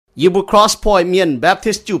Yibu cross point miền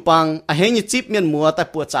Baptist chu pang a heng ni chip miền mua tại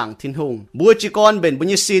pua chang thin hung bua chi con ben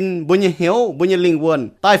bunyi sin bunyi hiếu bunyi ling won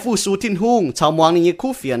tai fu su thin hung chao muang ni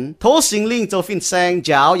khu phiền thố sinh linh châu phin sang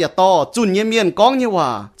giáo ya to chun ye miền kong ye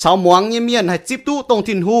wa chao muang ye miền hai chip tu tong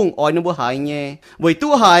thin hung oi no bu hai nghe với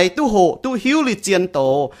tu hai tu hộ tu hiếu li chian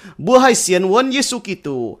to bua hai xian won Yesu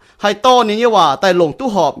Kitô hai to ni ye wa tai long tu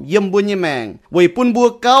họp yem bunyi mang với pun bua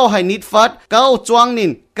cao hai nít phát cao choang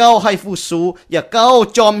nin cao hay phu su và cao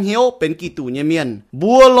chom hiếu bên kỳ tù nhà miền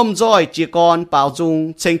bua lom roi chỉ còn bảo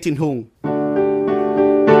dung tranh thiên hùng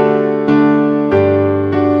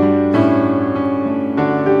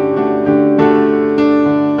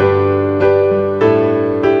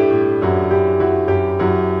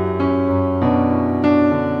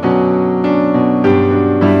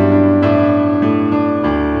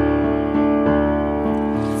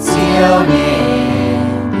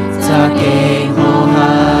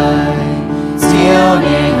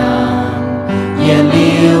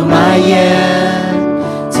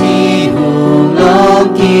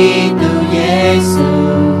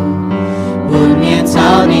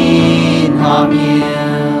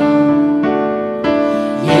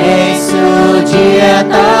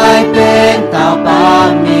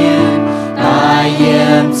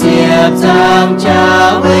Giang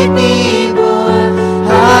cha với ti buồn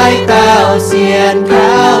hai tao xiên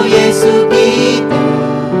khao Giêsu Kitô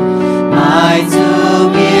mai dù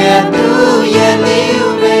miền tu yên liu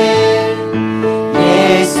bên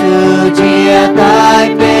Giêsu chia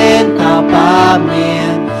tay bên tao ba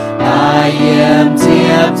miền tai yếm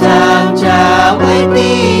diệp Giang cha với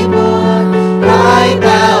ti buồn hai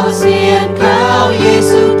tao xiên khao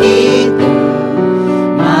Giêsu Kitô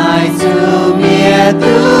mai dù miền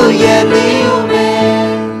tu yên liu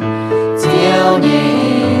bên chiều nhẹ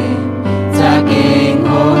ra kinh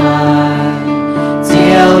hồ hai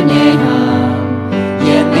chiều nhẹ hàm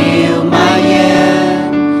yên liu mai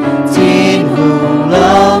yên chín hùng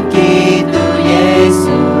lông Kitô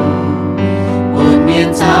Giêsu buồn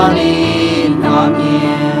miền sao nín hòm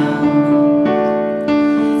nhiều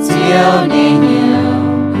chiều nhẹ nhiều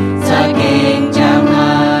ra kinh chẳng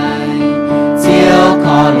hai chiều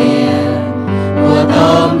khó liền của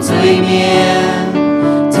tôm dưới miền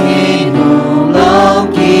thiên hùng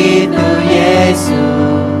lông Kitô Giêsu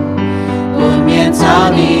buồn miền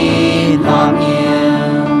sao nín hòm nhiều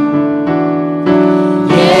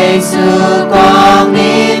Giêsu con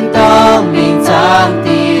nín tông mình giang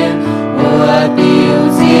tiền mùa tiêu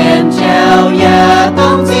diên treo nhà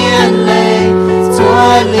tông diên lệ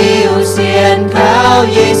chúa liu xiên khao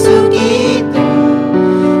Giêsu Kitô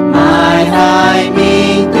mai hai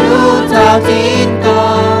mình tu thao tin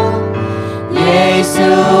con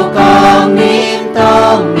Giêsu con nín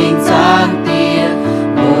tông mình giang tiền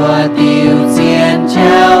mùa tiêu diên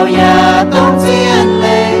treo nhà tông diên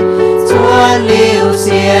lệ chúa liu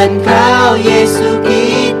xiên khao Giêsu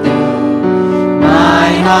Kitô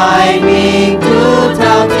mai hai mình tu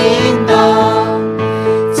thao tin con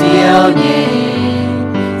chiều nhẹ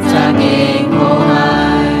ra kinh hồ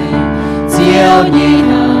hai chiều nhẹ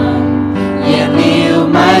hàm yên liu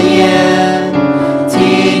mai yên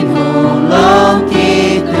thiên hùng lông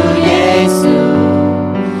Kitô Giêsu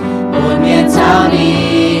buồn miền sao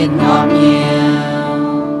nín hòm nhiều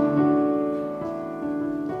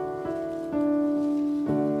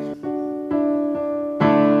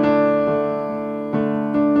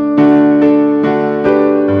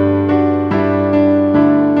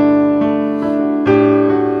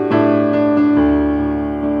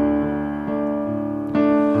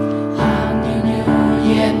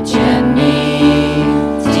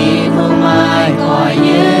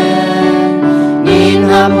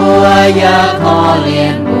ya khó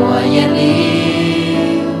liền bùa yên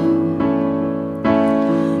liu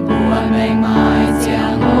bùa mênh mai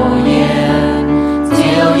chẳng ngô yên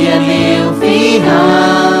chiều yên liu phi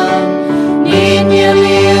hàn nhìn yên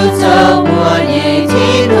liu châu bùa nhẹ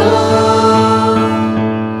thiên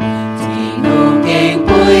hùng kinh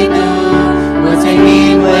bùi tư bùa chạy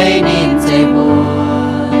min quay nín chạy buồn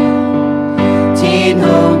thiên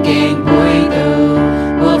hùng kinh bùi tư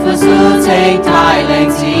bùa phật sư tranh thái lệnh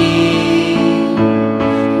chi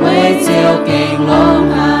chiều kinh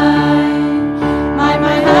lông hai mai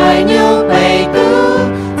mai hai nhung bầy tư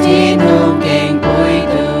thiên hùng kinh bùi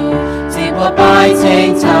tư chỉ bùa bài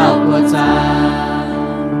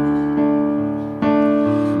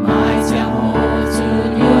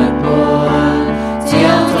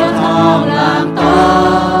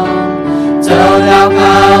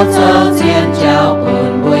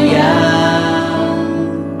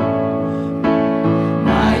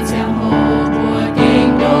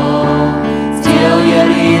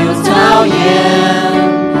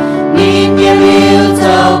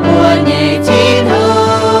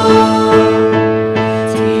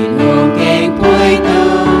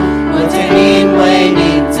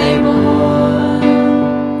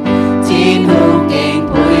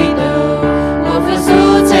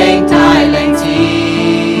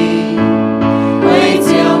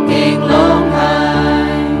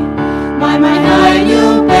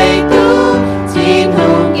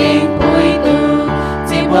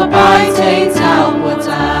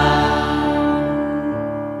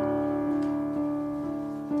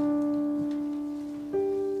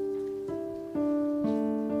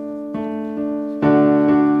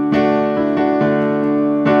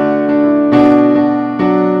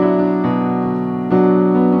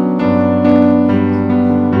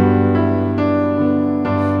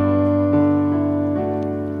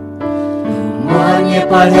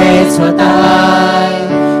bọt hệ cho tai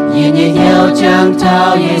yên nhẹ hiểu chẳng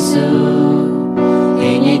thao Giêsu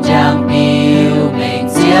hình như chẳng biểu mình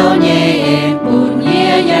siêu nhẹ buồn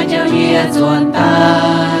nhẹ ya trao nhẹ chuồn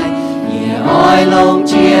tai nhẹ oi lông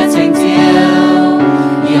chia thành chiều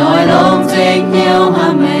nhẹ oi lông thành nhiều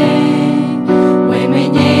ham mê为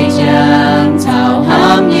mình nhẹ chẳng thao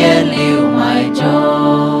ham nhẹ liều mãi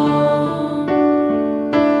trôi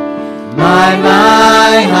mãi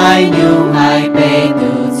mãi hai nhung hai bề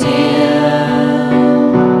từ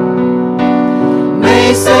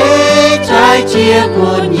sẽ trái chia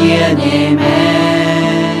cuốn nhẹ nhẹ mẹ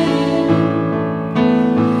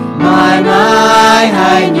mãi mãi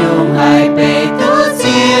hai nhung hai bề tứ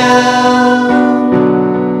chiều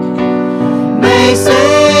mây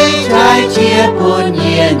sẽ trái chia cuốn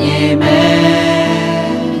nhẹ nhẹ mẹ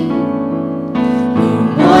luôn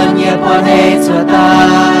muốn nhẹ quan hệ cho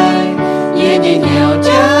tai nhẹ nhẹ nhiều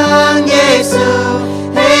chẳng Giêsu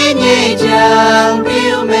thế nhẹ chẳng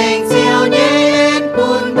biểu mình siêu nhẹ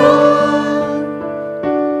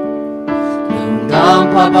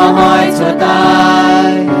qua bao hỏi cho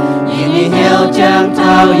tai nhìn đi hiểu chẳng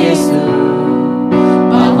thao Giêsu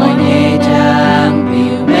bao hỏi nhẹ chẳng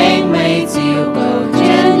biểu mình mây chiều cầu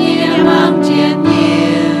chiến nhẹ mang chiến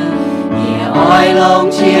nhẹ oi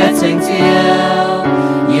lông chia thành chiều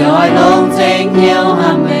nhẹ oi lông thành nhiều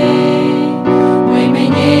ham mê vì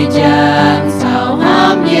mình nhẹ chẳng sao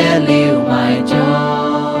ham nhẹ liều mãi cho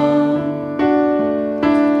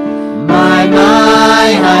mãi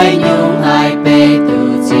mãi hai nhung hai bề từ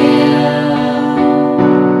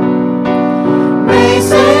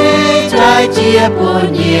chia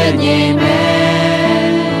buồn nhẹ nhẹ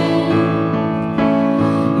mẹ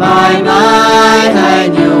mãi mãi hai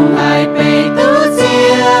nhung hai bề tứ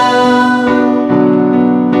chiều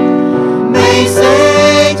mây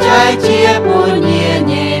sẽ trái chia buồn nhẹ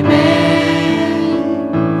nhẹ mẹ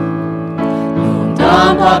luôn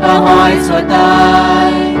thơm qua bao hỏi cho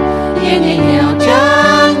tai nhẹ nhẹ nhiều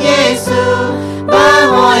chẳng Giêsu ba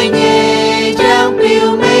hỏi nhẹ chẳng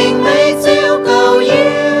biểu mình mấy chiều cầu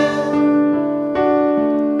yên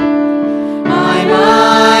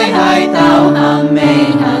hai tao ham mê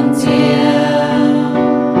hàng chiều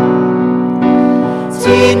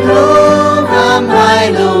xin hương ham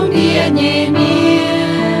hai lùng địa nhẹ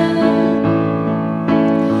miên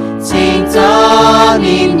xin cho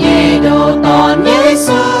nín nhẹ đồ toàn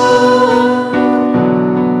Giêsu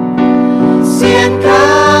xiên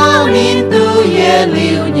cao nín tu ye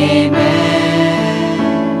liu nhẹ mẹ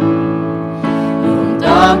luôn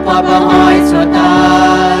tâm qua bao hỏi cho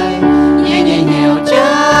tai nhẹ nhẹ nhiều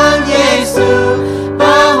chẳng Giêsu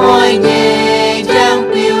ba hỏi nhẹ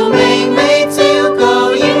chẳng biểu mình mấy chiều cầu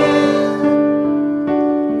yên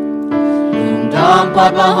luôn tâm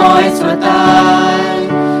qua bao hỏi cho tai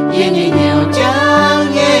nhẹ nhẹ nhiều chẳng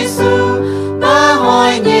Giêsu ba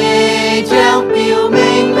hỏi nhẹ chẳng biểu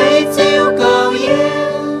mình mấy chiều cầu yên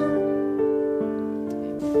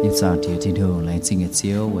nhịp sao thiếu thiên hương lại xin nghịch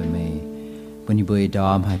chiếu với mày bên như bơi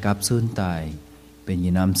đom hai cặp xuân tài bên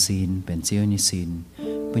như nam xin bên chiếu như xin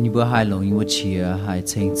bên như bữa hai lồng như một chia hai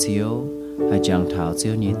chênh chiếu hai chàng thảo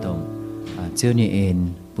chiếu như tổng chiếu như ên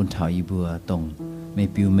bún thảo như bữa tổng mày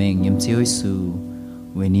biểu mình nhầm chiếu Giêsu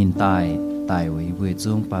với nín tài tài với vừa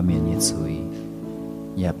dung ba miền nhiệt suy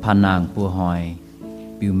อย่าพันนางปัวหอย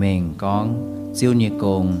biểu mình con chiếu như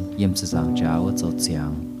công yếm sự giảng giáo ở chỗ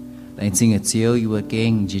giảng lại chính là chiếu yêu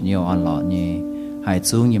kinh chỉ nhiều ăn lọ nhé hải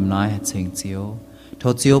chung yếm nói hạt chênh chiếu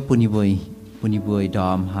thô chiếu bún bùi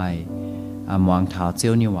đom hải mong thảo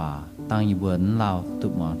chiếu như hòa tăng như bún lao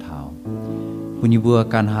tụt mong thảo bún bùi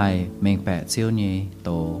can hải mình bẻ chiếu như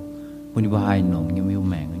tổ bún bùi hải nồng như miêu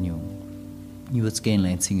mèn ở nhung như kinh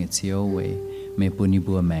lại chính là chiếu về mình bún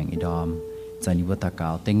bùi mèn ở đom za ni vata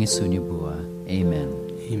cao tên Giêsu ni bùa amen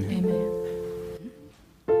Amen.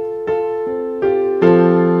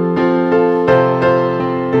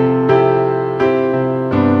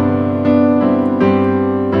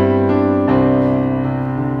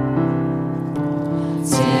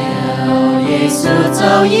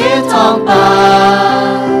 Dẫu yết thong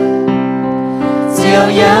ba dẫu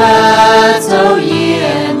yết dẫu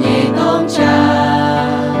yết nhẹ tông cha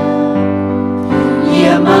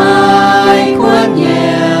yết mai quân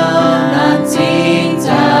nhiều nan chính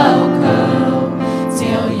giáo cầu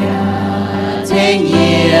dẫu yết thanh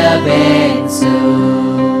yết bên su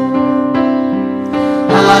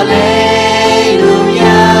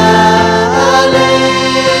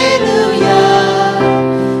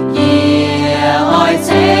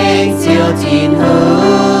tin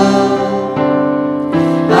hương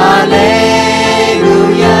Alleluia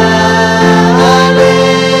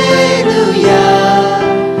Alleluia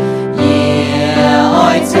yeah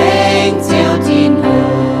ôi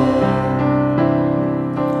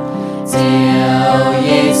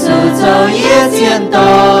miền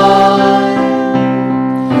tôi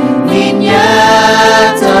nhìn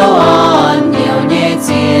nhớ dấu on nhiều nhẹ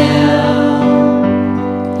chiều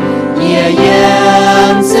nhẹ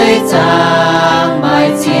yếm xây trang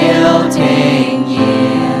bài chiều thềnh nhẹ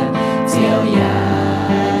chiều ya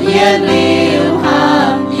yên liêu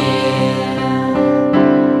hàm nhẹ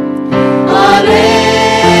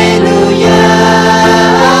Alleluia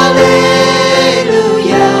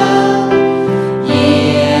Alleluia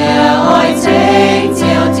yeah ôi thênh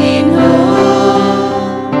chiều thiên hương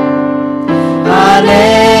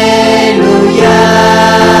Alleluia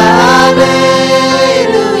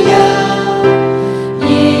Alleluia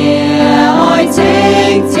yeah ôi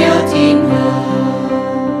thênh chiều thiên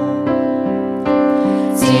hương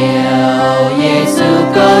chiều Giêsu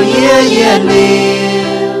cầu yên liêu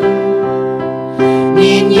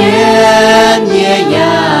nhìn nhiên nhẹ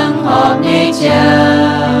nhàng họp nhẹ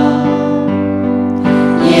chào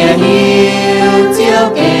nhẹ hiu chiếu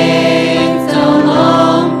kênh dấu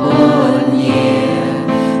lòng buồn nhẹ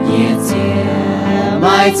nhẹ chia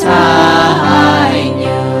mãi xa hai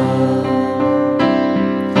nhau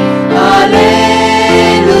Alleluia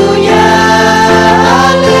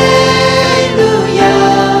Alleluia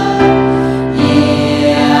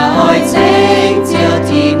yeah ôi thênh chiều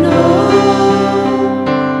thiên hương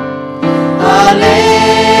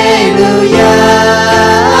Alleluia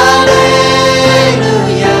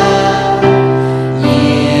Alleluia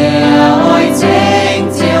yeah ôi thênh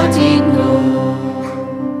chiều thiên hương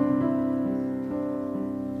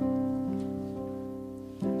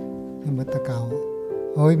Mà ta cầu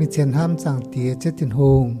ôi mình chiến ham chẳng tía chết tiền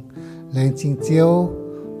hùng lệnh chính chiếu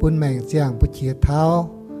buôn mèn giang bút chia tháo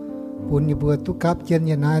buôn như bữa tu cấp chân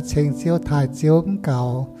như na chênh chiếu thải chiếu cũng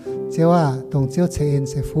cầu chiếu à tổng chiếu chênh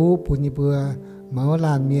sẽ phú buôn như bữa máu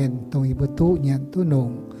làn miền tổng như bữa tu nhận tu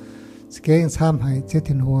nồng cái tham hay chết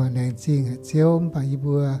tiền hùa lệnh chính chiếu bà như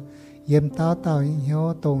bữa yếm tao tao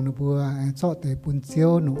hiếu tổng như bữa cho tới buôn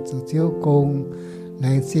chiếu nụ chiếu cùng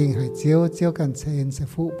lệnh chính hay chiếu cần chênh sẽ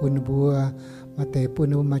phú buôn như bữa mà tế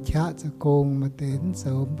bún mà chả cho cùng mà tế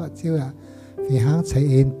sớm và chiếu à vì hang chạy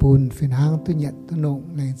in bún phiền hang tu nhận tu nông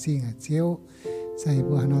lên xin à chiếu chạy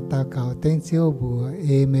bùa nó ta cầu tên chiếu bùa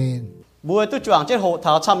amen bùa tu chuang trên hộ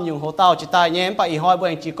thảo chăm dùng hộ tàu chỉ tài nhém bà ý hoi bùa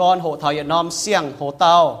anh chỉ con hộ thảo Việt Nam xiang hộ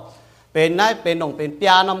tàu bên này bên nông bên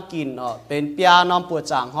pia nom kín bên pia nom bùa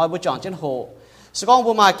chàng hoi bùa chuang trên hộ sự con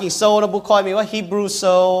bùa mà kín sâu nó bùa coi mìnhว่า Hebrew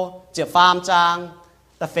sâu chỉ farm chang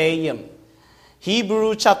ta phê yểm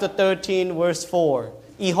Hebrew chapter 13 verse 4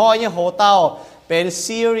 ý hoi như hộ tàuเป็น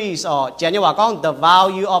series chỉ nhưว่าcon the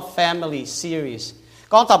value of family series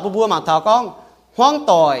con tập bùa mà thảo con hoang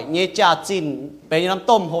tỏi nhẹ trà chínเป็นน้ำ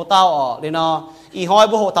ต้มโหเต้าเลยเนาะอีหอย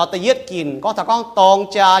บุโหเต้าตะเย็ดกินก็ถ้าก้องตอง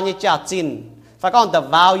จาnhẹ trà chín phải con the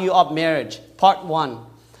value of marriage part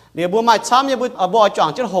 1เดี๋ยวบัวมาช้ำเนี่ยบัวจ่าง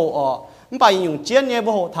จุดโหมันไปอยู่เจียนเนี่ย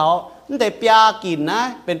บุโหเต้ามันได้ปลากินนะ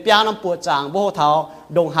เป็นปลาน้ำปวดจางบุโหเต้า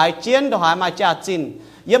ดงหายเจียนดงหายมาtrà chín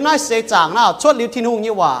เยี่ยมน่าเสียจางน่ะชดลิ้วทิ้งหุ่ง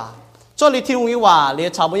ยี่ว่าชดลิ้วทิ้งหุ่งยี่ว่าเลี้ย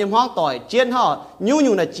ชาวบุญยมห้องต่อยเจียนห่อยุ่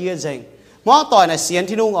งน่ะเจียเจงมองต่อยในเสียน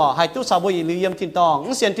ที่นุ่งให้ตู้สาวบุยลิวเยี่ยมทินตอง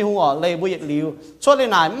เสียนที่นุ่งเลยบุยลิวช่วยเลย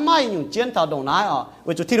นายไม่อยู่เจียนเท่าดงนาย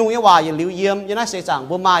วิจุที่นุ่งยี่ว่าอย่าลิวเยี่ยมยังน่าเสียจัง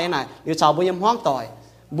บุมายังไงลิวชาวบุยเยี่ยมห้องต่อย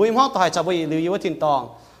บุยห้องต่อยชาวบุยลิวเยี่ยมทินตอง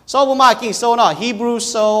โซบุมากิ่งโซน่ะฮีบรู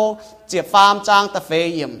โซเจียฟาร์มจางตะเฟย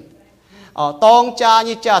เยี่ยมตองจา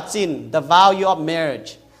นี่จ่าจิน the value of marriage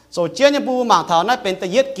โซเจียนยังบุมาเท่านั้นเป็นตะ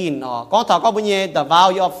เย็ดกินกองเท่าก็บุญเย่ the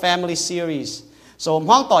value of family series โซ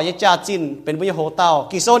ห้องต่อยจ่าจินเป็นบุญโหเต้า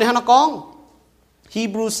กิ่งโซนี่ฮะน้องกอง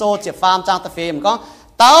Hebrew so chỉ farm trang tập phim có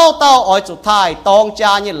tao ở chỗ thái tông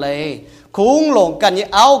cha như lệ khung lồng cần như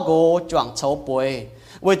áo gỗ choàng xấu bồi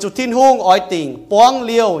với chỗ thiên hung ở tỉnh quang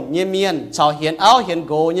liêu như miền chào hiền áo hiền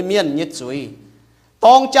gỗ như miền như chuối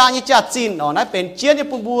tông cha như cha chín ở nơi bên chiến như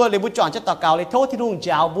bùn bùa lấy bùn choàng cho tao cào lấy thốt thiên hung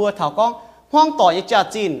chào bùa thảo con hoang tỏi như cha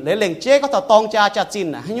chín lấy lệnh chế có thảo tông cha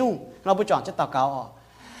chín à hay nhung nó bùn choàng cho tao cào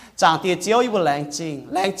chàng tiệt chiếu như bùn lệnh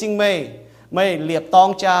chinh mây liệp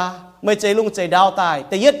tông chaไม่ใจลุงใจดาวตายแ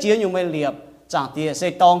ต่ยึดเจียอยู่ไม่เหลียบจางเตียเส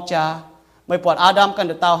ยตองจาไม่ปวดอาดัมกันเ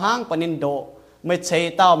ดตาวห้างปนินโดไม่เชย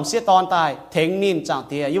ตาวเสียตอนตายเถงนินจางเ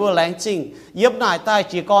ตียอยู่แรงจริงเย็บนายตาย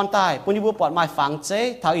จีกอนตายปุ่นยูบัวปวดไม้ฝังเจ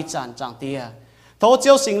ท้าวอีจันจางเตียโถเจี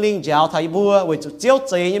ยวสิงลิงเจ้าท้าวบัวไว้จุดเจียวเ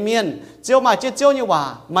จยเมียนเจียวมาเจียวนี่ว่า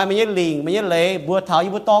ไม่ยันลิงไม่ยันเล่บัวท้าวยู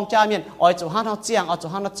บัวตองจาเมียนอ้อยจุดห้าท้าวเจียงอ้อยจุด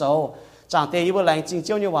ห้าท้าวโจจางเตียยูบัวแรงจริงเ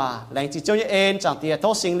จียวนี่ว่าแรงจริงเจียวนี่เอ็นจางเตียโถ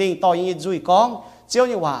สิงลิงต่อยิงจุยกองเจียว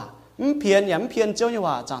นี่ว่าเพียนอย่างเพียนเจ้าอยู่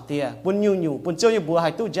ว่าจางเตียบุญอยู่บุญเจ้าอยู่บัวให้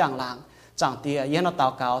ตู้จางหลังจางเตียยันเอาเต่า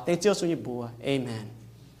เก่าเตเจ้าสุยบัวเอเมน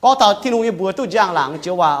ก็เต่าที่นุ่งอยู่บัวตู้จางหลังเ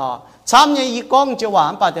จ้าว่าช้ำยังยีก้องเจ้าว่า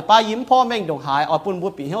ป่าแต่ป้ายิ้มพ่อแม่งดงหายปุ่นบัว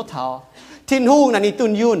ปีเหี้ยวเท้าท ทินหูนั่นนี่ตุ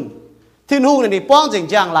นยุนทินหูนั่นนี่ป้องเจง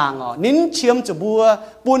จางหลังอ๋อนิ้นเชียมจะบัว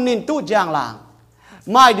ปุนนินตู้จางหลัง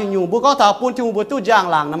ไม่ดึงอยู่บัวก็ถ้าปุนทินหูบัวตู้จาง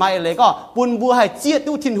หลังนะไม่เลยก็ปุนบัวให้เจี๊ย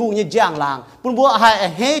ตู้ทินหูยี่จางหลังปุนบัวให้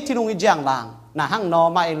เฮทินหูยี่จางหลังน่ะหั่งนอ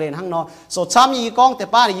ไม่เลยหั่งนอสดช้ำยี่กองแต่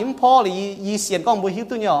ป้าเนี่ยยิ้มพ่อเลยยี่เสียนกองบัวหิว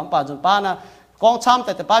ตู้หยอมป่าจนป้านะกองช้ำแ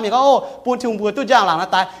ต่ป้ามีก็โอ้ปุนทินหูบัวตู้จางหลังนะ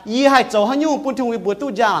ตายยี่ให้โจให้ยุ่งปุนทินหูบัวตู้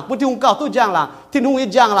จางหลังปุนทินหูเก่าตู้จางหลังทินหูยี่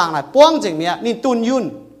จางหลังน่ะป้องเจงเนี่ยนี่ตุนยุน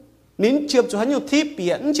nín chiếm cho hắn nhiều thi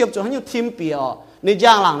bìa, nín chiếm cho hắn nhiều thím bìa, nín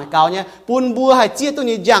giang làng này cao nhé, bùn bùa hay chia tôi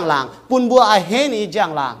nín giang làng, bùn bùa ai hết nín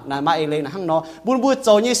giang làng, này mà lên là hăng nó, bùn bùa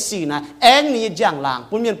trâu như xì này, én nín giang làng,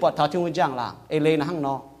 bùn miền bọt thảo theo nín giang làng, lên là hăng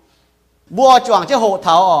nó, bùa choàng cho hộ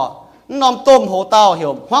thảo, nóm tôm hộ tàu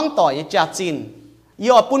hiểu, hoang tỏi như chả chín,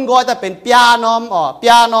 yêu bùn gọi taเป็น pia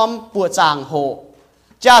nóm bùa chàng hộ,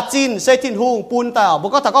 chả chín xây thiên hùng bùn tàu, bùa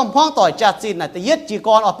có thảo con hoang tỏi chả chín này,แต่ยึดchỉ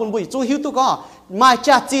con ở bùn bùi chú hiếu tu có mai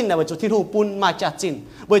cha chín này bởi chủ thiên hùng pun mai cha chín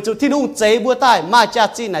bởi chủ thiên hùng chế bùa tai mai cha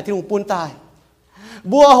chín này thiên hùng pun tai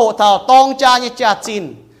bùa hộ thảo tong cha như cha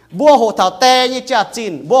chín bùa hộ thảo te như cha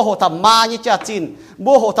chín bùa hộ thảo ma như cha chín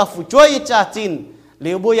bùa hộ thảo phụ chuối như cha chín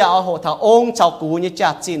liu bùa ya hộ thảo ông chào cú như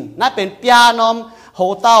cha chín nãyเป็น pia nom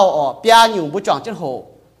hộ tao ở pia nhung bùa chọn chân hộ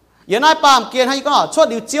giờ nãy pam kiên hay có chốt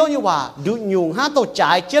điều chiếu nhưว่าดูnhungห้าตัวจ่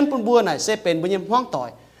ายเจียนปนบัวnày sẽเป็นบุญยมห้องต่อย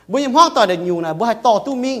บุญยมห้องต่อยเด็กnhung nàyบัวให้ต่อ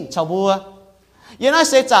ตู้มิ่งชาวบัวยังน่า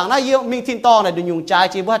เสียจังน่าเยี่ยมมิงทินตอน่ะดูยุงใจ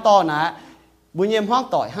จีบัวตอนะบุญเยี่ยมห้อง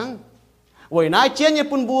ต่อยหั่งวันนั้นเจียนยี่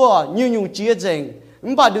ปุ่นบัวยุงเจียเจงมั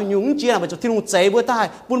นบ่ดูยุงเจียน่ะไปจุดที่ลุงเจ๊บัวใต้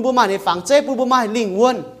ปุ่นบัวมาในฝั่งเจ๊ปุ่นบัวมาลิงว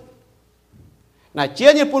นน่ะเจีย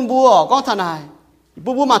นยี่ปุ่นบัวก็ทนาย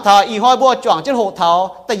ปุ่นบัวมาทาอีหอยบัวจ่วงเจ้าหัวเท้า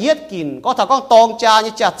แต่เย็ดกินก็ถ้าก็ตองจา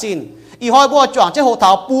ยี่จัดจินอีหอยบัวจ่วงเจ้าหัวเท้า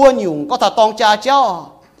ปัวยุงก็ถ้าตองจาเจ้า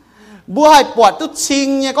บัวให้ปวดตุ้ดชิง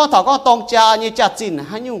เนี่ยก็ถ้าก็ตองจายี่จัดจิน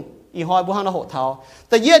ให้ยุงอีหอยบัวหันหัวเท้า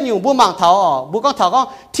แต่เย็ดอยู่บัวมังเท้าอ๋อบัวก็เท้าก็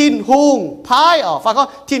ทินหุงพายอ๋อฟ้าก็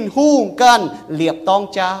ทินหุงกันเหลียบตอง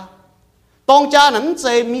จ้าตองจ้านั้นเจ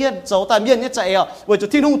เมียนโจแต่เมียนเนี่ยใจอ๋อว่าจุด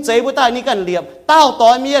ทินหุงเจบัวใต้นี่กันเหลียบเต้าต่อ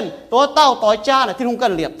ยเมียนตัวเต้าต่อยจ้าน่ะทินหุงกั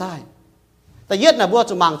นเหลียบใต้แต่เย็ดน่ะบัว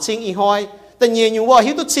จุมังชิงอีหอยแต่เยี่ยอยู่ว่า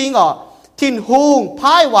หิวตุชิงอ๋อทินหุงพ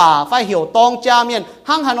ายว่าไฟเหี่ยวตองจ้าเมียน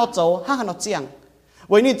หั่งหันเอาโจหั่งหันเอาเจียง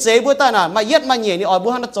วันนี้เจบัวใต้น่ะมาเย็ดมาเยี่ยนี่อ๋อบัว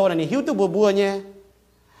หันเอาโจน่ะนี่หิวตุบัวเนี่ย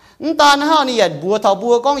ตอนนั้นนี่อย่าบัวเท่าบั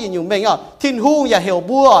วก้องอยู่เม่งอ่ะทินหูอย่าเหี่ยว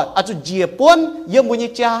บัวอาจจะเจียป้นเยี่ยมบุญญ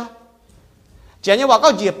าเจียนว่าก็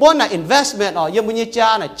เจียป้นน่ะ investment อ่ะเยี่ยมบุญญา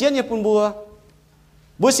น่ะเจียนเนี่ยปุ่นบั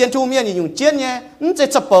วเสียนทูเมียนอยู่เจียนเนี่ยจะ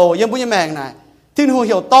จับเป่าเยี่ยมบุญแมงน่ะทินหูเ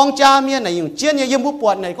หี่ยวตองจ้าเมียนน่ะอยู่เจียนเนี่ยเยี่ยมบุปว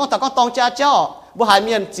ดน่ะก็แต่ก็ตองจ้าเจ้าบัวหายเ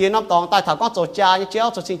มียนเจียนน้ำตองตายถ้าก็โจจ้าเนี่ยเจ้า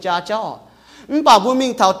โจชิงจ้าเจ้าป่าบัวมิ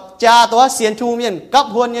งเท่าจ้าตัวเสียนทูเมียนกับ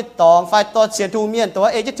หัวเนี่ยตองไฟตัวเสียนทูเมียนตัว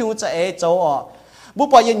เอจะทูจะเอโจอ่ะบุป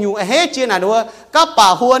ผายังอยู่เฮ้เจียน่ะดูว่ากับป่า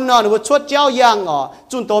หัวน่ะดูว่าชดเจ้ายังอ๋อ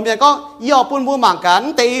จุนโตเมียนก็ย่อปุ่นบัวหมางกัน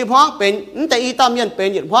แต่อีพ้องเป็นแต่อีตามเมียนเป็น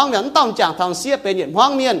เหยียดพ้องเมียนต้องจางทางเสียเป็นเหยียดพ้อง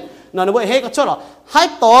เมียนน่ะดูว่าเฮ้ก็ชดหรอให้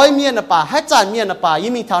ต่อยเมียนน่ะป่าให้จ่ายเมียนน่ะป่า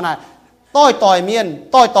ยิ่งมีเท่านั้นต่อยเมียน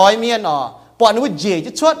ต่อยเมียนอ๋อปวดนึกว่าเย่จ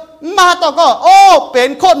ะชดมาต่อก็โอ้เป็น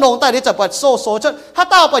โคตรนงแต่เดี๋ยวจะปวดโซชดถ้า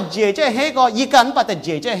ต่อปวดเย่จะเฮ้ก็ยีกันป่าแต่เ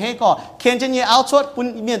ย่จะเฮ้ก็เคนจะเนี่ยเอาชดปุ่น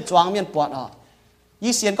เมียนจวงเมียนปวดอ๋อ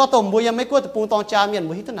ยี่เสียนก็ต้มบุยยังไม่กลัวแต่ปูตองจาเมียน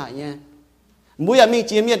บุยที่ไหนเนี่ยบุยยังมี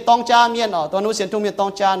จีเมียนตองจาเมียนอ๋อตอนนู้นเสียนทุ่งเมียนตอง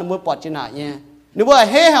จาหนูบุยปอดจีไหนเนี่ยหนูบุย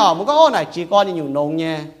เฮ่อ๋อมันก็โอ้ไหนจีก้อนอยู่นงเ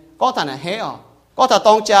นี่ยก็ถ่ายไหนเฮ่อ๋อก็ถ่ายต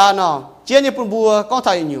องจาเนาะเจียนยี่ปุ่นบัวก็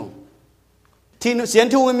ถ่ายอยู่ที่เสียน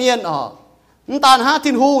ทุ่งเมียนอ๋อนั่นตาหา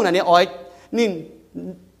ทินหูน่ะเนี่ยอ๋อยนี่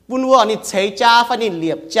ปุ่นบัวนี่เฉยจ้าฟันนี่เห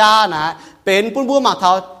ลียบจ้านะเป็นปุ่นบัวหมากเท้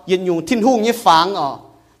ายืนอยู่ทินหูนี่ฝังอ๋อ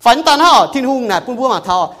ฝันตาหาทินหูน่ะปุ่นบัวหมากเ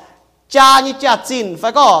ท้าจ้านี่จ้าจีนไฟ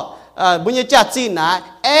ก็บุญจ้าจีนนะ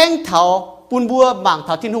เอ็งเถาปุ่นบัวบางเถ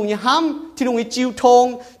าทินหงยี่ห้ำทินหงยี่จิวทง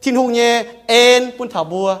ทินหงยี่เอ็นปุ่นเถา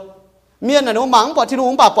บัวเมียนน่ะหนูหมังปอดทินห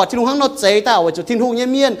งป่าปอดทินหงห้างนอเจแต่ว่าจุดทินหงยี่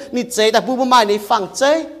เมียนนี่เจแต่ปุ่นบัวไม้ในฝั่งเจ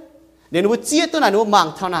เดี๋ยวหนูเจี๊ยตัวไหนหนูหมัง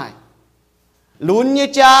เท่าไหร่ลุนยี่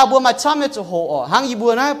จ้าบัวมาช้ำยี่จะโหห้างยี่บั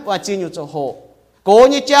วนะว่าจีนอยู่จะโหโก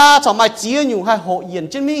ยี่จ้าสมัยเจี๊ยอยู่ให้โหเย็น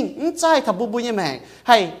จินมิงใจทับบัวยี่แมงใ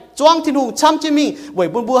ห้จ้วงทินหงช้ำจินมิงไว้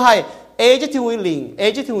บัวให้เอจะทิ้งไว้ลิงเอ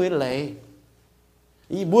จะทิ้งไว้เลย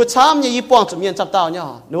บัวช้ำยี่ป้องจุดเมียนจับเต่าเนี่ย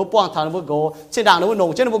หนูป้องทางหนูบัวโกเช่นด่างหนูบัวหนง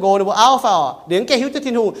เช่นหนูบัวโกหนูบัวอัลฟาเดี๋ยวแกหิวตัว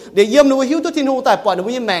ทินหูเดี๋ยวเยี่ยมหนูหิวตัวทินหูแต่ปล่อยหนูบั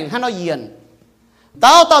วยี่แมงให้เราเย็นเ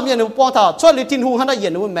ต่าเมียนหนูป้องเต่าช่วยหรือทินหูให้เราเย็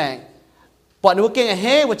นหนูบัวแมงปล่อยหนูบัวเก่งเ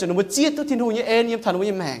ฮ้ว่าจุดหนูบัวเจี๊ยตัวทินหูยี่เอ็นยี่ทางหนูบัว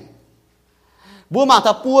ยี่แมงบัวมาถ้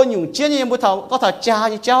าปัวอยู่เจี๊ยยี่บัวเต่าก็ถ้าจ้า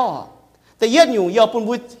ยี่เจ้าแต่เย็ดอยู่ยอปุ่น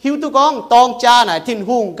บัวหิวตัวกองตองจ้าไหนทิน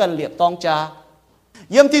หูกันเหลียบตองจ้า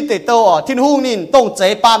เยี่ยมที่เตโตอ๋อทินหูนินต้งเจ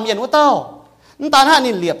ปามเย็นว่าเต้านั่นตาหน้า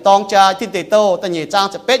นินเหลียบตองจาที่เตโตแต่เหย่จาง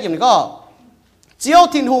จะเป็ดอย่างนี้ก็ เจียว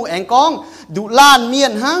ทิ้นหูแองกองดุล้านเมีย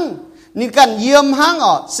นหังนี่กันเยี่ยมหัง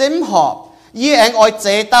เซ็มหอบยี่แองอ้อยเจ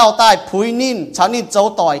เต้าใต้พุยนินชาวนินโจ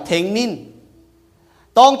ต่อยเทงนิน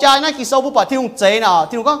ตองใจนะกิโซบุปผาที่หุงเจน่ะ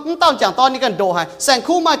ที่หุงก็ต้องจังตอนนี้กันโดให้แสง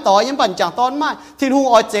คู่ไม่ต่อยังปั่นจังตอนไม่ที่หุง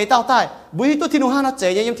อ้อยเจเต้าใต้บุยตัวที่หุงห้านาเจ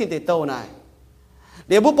ยังทิ้งเตโตนายเ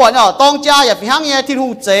ดี๋ยวบุปผาตองใจอย่าไปหังยังที่หุ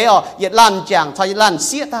งเจอย่าลั่นจังชายลั่นเ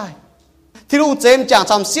สียใต้ที่หุงเจมจัง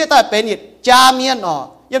ทำเสียใต้เป็นอีจาเมียน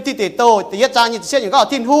ยังที่เตโตแต่ยัดจางยังเสียอย่างก็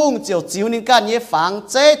ที่หุงเจียวจิ๋วนิกันยังฝัง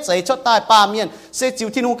เจเจชดใต้ป้าเมียนเสียจิ๋ว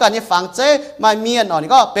ที่หุงกันยังฝังเจมาเมียนนี่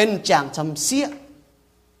ก็เป็นจังทำเสีย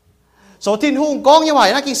โซทินหุงกองยังไหว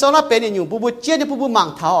นะกินโซน่าเป็นอยู่ปูเจี๊ยบปูมัง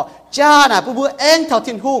เท้าจ้าน่ะปูเอ็งเท้า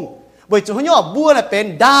ทินหุงบ่อยจุดหัวบัวน่ะเป็น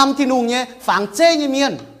ดามทินหุงเนี่ยฝังเจ๊ยังเมีย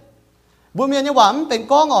นบัวเมียนยังหวานเป็น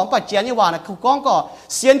กองปัจเจียนยังหวานนะกองก็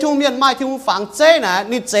เสียนทุ่งเมียนไม้ทินหุงฝังเจ๊น่ะ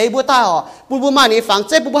นี่เจ๊บัวตาปูไม้นี่ฝังเ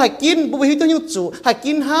จ๊ปูให้กินปูให้ตัวยุ่จูให้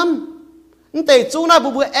กินห้ำนี่แต่จูน่ะปู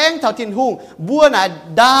เอ็งเท้าทินหุงบัวน่ะ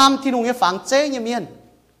ดามทินหุงเนี่ยฝังเจ๊ยังเมียน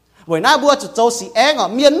วันหน้าบัวจะโจสีแอง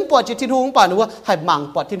เมียนปวดจิตทินหุงป่านัวให้มัง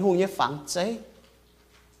ปวดทินหุงเนี่ยฝังเจ๊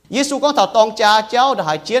เยซูก็ถอดตองจ่าเจ้าได้ห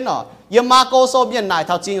ายเจียนยามาโกโซเมียนไหน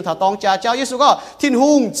ถอดจริงถอดตองจ่าเจ้าเยซูก็ทิน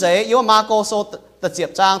หุงเจ๊ยามาโกโซตะเจีย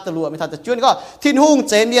บจางตะลัวไม่ทันตะจุนก็ทินหุงเ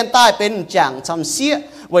จ๊เมียนใต้เป็นจังชำเสีย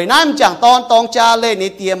วันน้ำจังตอนตองจ่าเล่นใน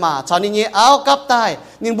เตียมาชาวนี้เอากับใต้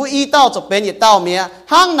นินบัวอีเต้าจะเป็นยีเต้าเมีย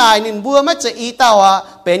ห้างนายนินบัวไม่จะอีเต้า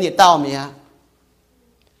เป็นยีเต้าเมีย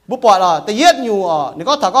บุปผาแต่เย็ดอยู่นี่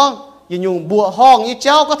ก็ถอดก็อยู่บัวห้องยี่เ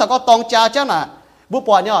จ้าก็ถ้าก็ตองจ่าเจ้าน่ะบุปผ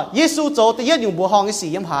าเนี่ยเยซูโจแต่ยึดอยู่บัวห้องยี่สี่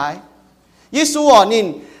ยมหายเยซูนิน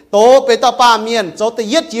โตเป็นตาป้าเมียนโจแต่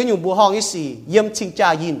ยึดอยู่บัวห้องยี่สี่เยี่ยมชิงจ่า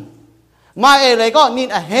ยินมาเลยก็นิน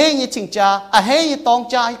เฮงยี่ชิงจ่าเฮงยี่ตอง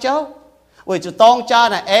จ่าเจ้าเว้ยจะตองจ่า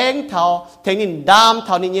น่ะเองเท่าเทนินดามเ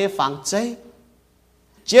ท่านี้ยี่ฝังเจ้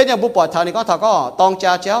เจ้าเนี่ยบุปผาเท่านี้ก็ถ้าก็ตองจ่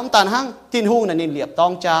าเจ้าตานหั่งทินหูน่ะนินเหลียบตอ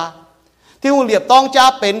งจ่าทินหูเหลียบตองจ่า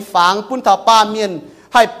เป็นฝังปุ่นเท่าป้าเมียน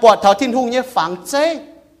ให้ปวดเท่าทิ้นหุงเนี่ยฝังเจ๊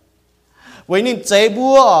ไว้นี่เจ๊บั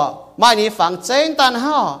วไม่นี่ฝังเจ๊ตัน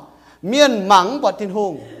ห่อเมียนหมังปวดทิ้นหุ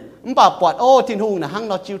งมันป่าปวดโอ้ทิ้นหุงนะหั่ง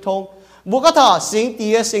นอจิ้วทงบัวก็ถอดสิงเตี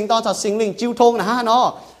ยสิงตอนถอดสิงลิงจิ้วทงนะฮะเนาะ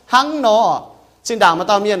หั่งเนาะสิงด่างมา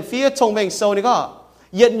ตอนเมียนเฟียชงเบงโซนี่ก็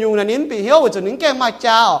เย็นอยู่นะนิ้นปีเหี้ยวจนนิ้นแกงมาเ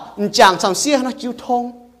จ้าจางสามเสียนะจิ้วทง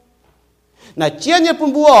น่ะเจี๊ยเนี่ยปุ่น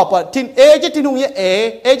บัวปวดทิ้นจะทิ้นหุงเนี่ย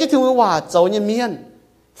จะทิ้นหุงว่าโจเนี่ยเมียน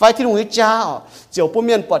ไฟที่หุงยี่เจ้าเจียวปุ่มเ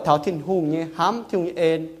มียนปวดเท้าทิ้นหุงเนี่ยห้ำทิ้งเ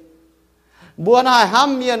อ็นบัวนายห้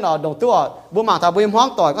ำเมียนดงตัวบัวหมากถ้าบัวห้อง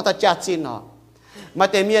ต่อยก็จะจัดจินมา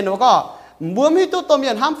เตเมียนก็บัวมีตัวเมี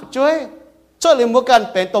ยนห้ำช่วยเลยบัวกัน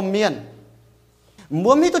เป็นตัวเมียนบั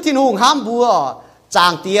วมีตัวทิ้นหุงห้ำบัวจา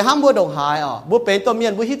งเตียห้ำบัวดงหายบัวเป็นตัวเมีย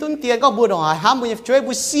นบัวฮิตุนเตียนก็บัวดงหายห้ำบัวช่วย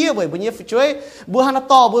บัวเสียบัวเนี่ยช่วยบัวหัน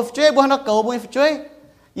ต่อบัวช่วยบัวหันเก่าบัวช่วย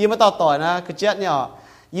ยี่มาต่อยนะคือเจ็ดเนี่ย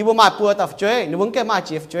ยี่บัวมาปัวตับช่วยนึกว่าแกมา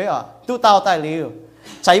จีบช่วยตู้เตาตายเลี้ยว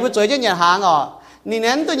ใช้บัวช่วยจะเนี่ยหางนี่เ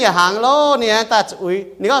น้นตัวเนี่ยหางโลเนี่ยตาจะอุ้ย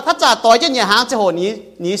นี่ก็ถ้าจ่าต่อยจะเนี่ยหางจะโห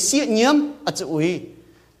นี้เสียเงี้ยมอาจจะอุ้ย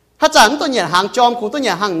ถ้าจ่าตัวเนี่ยหางจอมกูตัวเ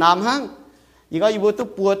นี่ยหางน้ำหางยี่ก็ยี่บัวตู้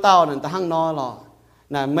ปัวเตานั่นแต่หางนอหรอ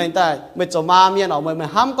น่ะไม่ได้ไม่จะมาเมียนไม่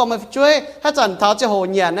ห้ามก็ไม่ช่วยถ้าจ่าเท้าจะโห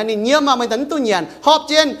เนี่ยนั่นนี่เงี้ยมาไม่ตั้งตัวเนี่ยฮอบเ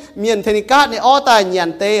จนเมียนเทนิก้าเนี่ยอ้อตายเนี่ย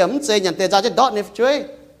เตะเจเนี่ยเตะจ่าจะดอดเนี่ยช่วย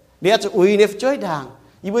เดี๋ยวจะอุ้ยเนี่ยช่วยด่าง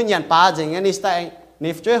ยี่บัวเนี่ยป้าอย่างเงี้ยนี่สไตล์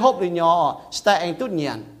นี่ช่วยฮอบเลยเนี่ยสไตล์เองตุ้นเนี่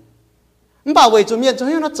ยมันบ่าวเวจุเมียนจะใ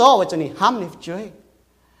ห้น่าจ่อเวจุนี่ห้ามนี่ช่วย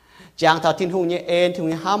จางเท้าทิ้งหูเนี่ยเอ็นทิ้ง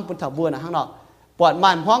เนี่ยห้ามปุ่นเท้าบัวนะข้างนอกปวด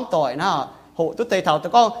มันห้องต่อยนะโหตุ้เตะเท้าแต่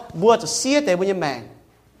ก็บัวจะเสียเตะบัวเนี่ยแมง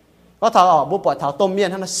ก็เท้าบัวปวดเท้าต้มเมียน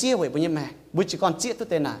ท่านเสียไว้บัวเนี่ยแมงบัวจีกรเจี๊ยตุ้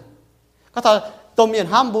เตะน่ะก็เท้าต้มเมียน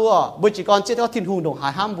ห้ามบัวจีกรเจี๊ยก็ทิ้งหูดงหา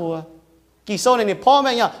ยห้ามบัวกี่โซ่ในนี่พ่อแ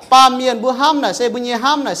ม่เนี่ยปาเมียนบัวห้ามน่ะเซบัวเนี่ยห้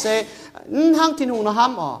ามน่ะเซห้างทิ้งหูน่ะห้า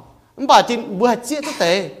มมันบ่าทิ้งบัวเจี๊ยตุ้เต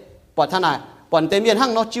ะปวดท่านน่ะปวดเตเมียนห้า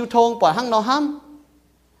งนอจิ้วทงปวดห้างนอห้าม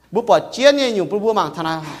บัวปวดเจี๊ยเนี่ยอยู่บัวมังท่าน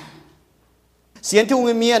น่ะเสียนทุ่ง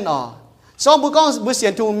เมียนซ้อมบัวก้องบัวเสีย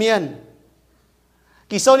นทุ่งเมียน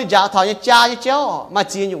กี่โซ่นี่จ่าถอยจ่าเจ้ามา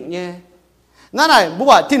เจียนอยู่เนี่ยนั่นไหนบั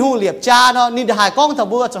วทิ้งหูเหลียบจ่าเนาะนี่หายก้องถ้า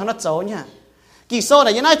บัวจะนัดโจเนี่ยกี่โซ่เ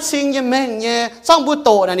นี่ยยังน่าชิงยังแม่งเนี่ยซ้อมบัวโต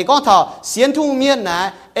น่ะนี่ก้องถ้าเสียนทุ่งเมียนนะ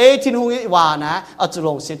ทิ้งหูวานะเอาจุล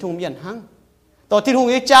งเสียนทุ่งเมียนหั่งตัวทิ้งหู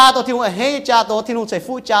จ่าตัวทิ้งหูเฮจ่าตัวทิ้งหูใส่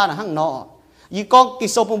ฟูจ่าน่ะหั่งเนาะยี่ก้องกี่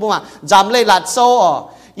โซ่ปุ่มมาจำเลยหลัดโซ่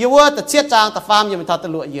ยี่ว่าแต่เชี่ยจางแต่ฟาร์มยังมันทอตะ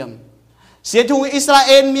ลุเยี่ยมเสียทุ่งอิสราเ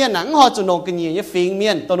อลเมียนหนังหอจุนงกันยี่ฟิงเมี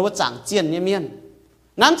ยนตัวนู้ว่าจางเจียนเนี่ยเมียน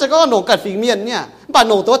นั้นจะก็หนงกัดฟิงเมียนเนี่ยป่าห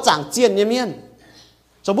นงตัวจางเจียนเนี่ยเมียน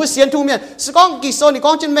สมมุติเสียนทูเมียนสก้องกิโซนี่ก้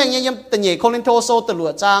องจินแมงยังตะเหยโคลินโทโซตะหลัว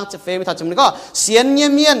จางจะเฟไม่ทันจำนี่ก็เสียนเ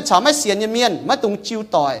มียนชาวไม่เสียนเมียนไม่ตรงจิว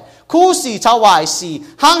ต่อยคู่สี่ชาววายสี่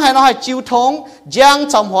ห้างให้น้อยจิวทงจาง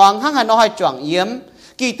จำหวงห้างให้น้อยจ่วงเยี่ยม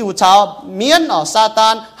กี่ตูชาวเมียนซาตา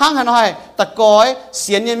นห้างให้น้อยตะกอยเ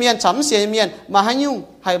สียนเมียนฉำเสียนเมียนมาให้ยุ่ง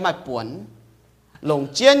ให้มาป่วนหลง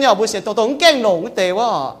เจียนเนี่ยบุเสียนตรงแก้งหลงเตว่า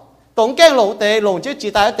ตรงแก้งหลงเตหลงชื่อจี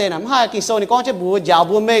ตายเตน้ำให้กิโซนี่ก้องจะบูยาว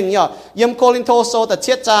บูเมงเนี่ยยมโคลินโทโซแต่เ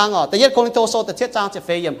ทียจางแต่ยัดโคลินโทโซแต่เทียจางจะเฟ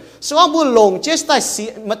ยมส่วนบูหลงชื่อแต่เสีย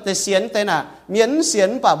มันแต่เสียนเตน่ะเมียนเสียน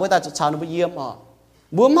ป่ะบูแต่จุดชาวนบูเยี่ยม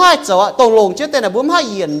บูมให้เจ้าตรงหลงชื่อเตน่ะบูมให้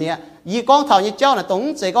เยียนเนี่ยยีก้องเท่ายี่เจ้าน่ะตรง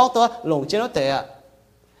เจก้องตัวหลงชื่อเตะ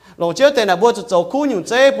หลงชื่อเตน่ะบูจุดโจคู่อยู่เ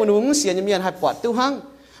จ้ปูนุ่งเสียนเมียนให้ปวดตู้หัง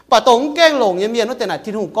ป่ะตรงแก้งหลงเมียนนั่นแต่น่ะ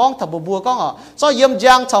ที่หูก้องทับบัวก้องซอยเยี่ยมย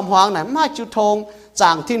างชมหวางน่ะไม่จุดทงจ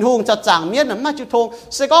างทิ้งหุงจะจางเมียนน่ะมาจุดทง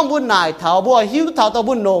เสก้องบุญนายเถาบัวหิวเถาตะ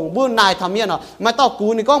บุญนงบุญนายทำเมียนมาต่อกู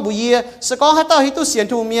นี่ก้องบุเยเสก้องให้ต่อหิตุเสียน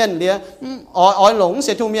ทูเมียนเดียอ้อยหลงเ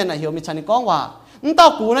สียนทูเมียนน่ะเหี่ยวมีชันนี่ก้องว่าต่อ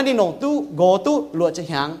กูนั่นนี่นงตู้โกตู้หลวดจะ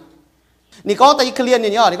หางนี่ก้องแต่อีกเคลียนนี่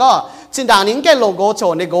นี่ก็สินด่างนิ้งแก่หลงโกโฉ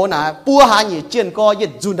ในโกน่ะปัวหาหยี่เจียนก็ยึ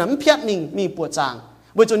ดจุนน้ำเพียรนิ่งมีปัวจาง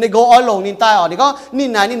บุจุนในโกอ้อยหลงนินใต้นี่ก็นี่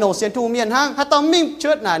นายนี่นงเสียนทูเมียนห้างถ้าต้องมิ่งเ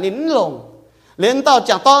ชิดน่ะนินหลงเล่นต่อ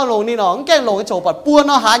จากต้อลงนี่น้องแก้ลงโฉปัดปัว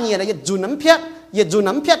น้อหาเงียนะอย่าจุนน้ำเพียอย่าจุน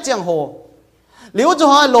น้ำเพียเจียงโหหลิวจะ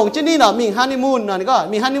หอยลงที่นี่เนาะมีฮันนีมูนนี่ก็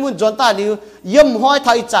มีฮันนีมูนจนตาหลิวเยี่ยมห้อยไท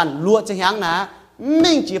ยจันลัวจะหางนะ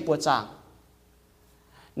มิ่งจีปวดจาง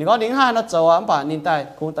นี่ก็ดิ้งห้านะเจ้าอันป่านินใต้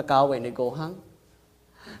คงตะกาวไว้ในโกหัง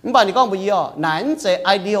อันป่านี่ก็บุยอ่ะไหนเจไอ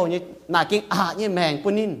เดียนี่น่ากินนี่แมง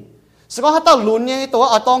ปุ่นนินสก็ถ้าต้องลุ้นเนี่ยตัว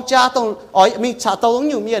ตองจ้าต้องมีชาต้อง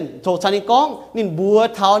อยู่เมียนโถชานิก้องนินบัว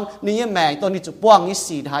เท้านี่แมงตัวนี้จุป้วงนี่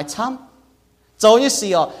สีหายช้ำโจนี่สี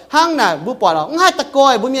ห้างน่ะบุปผาง่ายตะกอ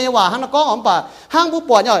ยบุเมียว่าห้างนักก้องอ๋อป่าห้างบุป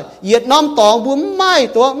ผาเนี่ยเหยียดน้ำตองบุไม้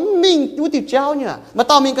ตัวมิ่งยุติเจ้าเนี่ยมา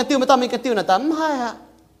ต้องมีกันติ้วมาต้องมีกันติ้วน่ะแต่ไม่ฮะ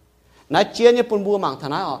นายเจียนเนี่ยปุ่นบัวหมั่งฐา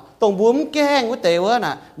นะตรงบัวมันแกงวุ้เต๋อ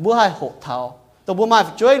น่ะบัวให้หกเท้าตัวบัวมา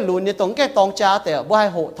ช่วยลุ้นเนี่ยตรงแกตองจ้าแต่บัวให้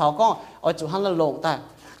หกเท้าก็เอาจุหันละลงแต่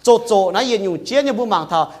โจนะยืนอยู่เจียนอยู่บุมัง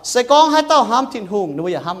เท่าใส่กองให้เต้าห้ามทิ้งหุงนึกว่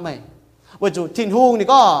าอย่าห้ามไหมว่าจุทิ้งหุงนี่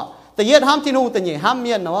ก็แต่เย็ดห้ามทิ้งหุงแต่เนี่ยห้ามเ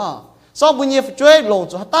มียนนะว่าซ้อมบุญเย่ช่วยลง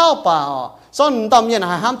จุเต้าป่าซ้อมตามเมียน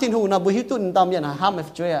ห้ามทิ้งหุงนะบุหิตุนตามเมียนห้ามไม่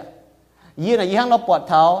ช่วยยีน่ะยี่ห้างเราปวด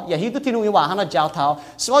เท้าอย่าหิตุทิ้งหุงยี่ว่าห้างเราเจ้าเท้า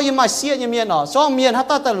ซ้อมยี่มาเสียยี่เมียนซ้อมเมียนให้เ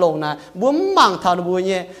ต้าแต่ลงนะบุญมังเท่าบุญเ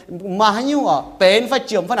ย่มาให้ยุ่งเป็นไฟเ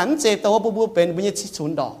จียมฝรั่งเจตัวบุญเป็นบุญเย่ชิชุ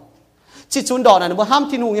นดอกชิดชุนดอกน่ะหนูบ่ห้าม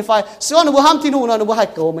ที่หนูยังไฟส่วนหนูบ่ห้ามที่หนูน่ะหนูบ่ให้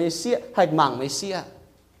โกไม่เสียให้หมั่งไม่เสีย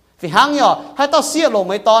ฝีหางย่อให้เต้าเสียลง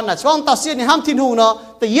ไม่ตอนน่ะช่วงเต้าเสียนี่ห้ามที่หนูเนาะ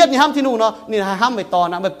แต่เยียดนี่ห้ามที่หนูเนาะนี่ให้ห้ามไม่ตอน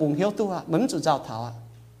น่ะไม่ปุ่งเหี้ยวตัวเหมือนจุดเจ้าเท้าอ่ะ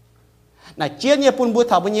น่ะเจียนเนี่ยปุ่นบัวเ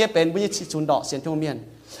ท้าบุญเย่เป็นบุญเย่ชิดชุนดอกเสียนทุ่งเมียน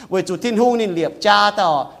เวจุดทิ้งหูนี่เหลียบจ้าต่อ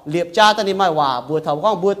เหลียบจ้าตอนนี้ไม่ว่าบัวเท้าก็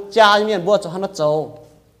บัวจ้าเมียนบัวจะหันโจ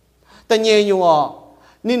แต่เยี่ยอยู่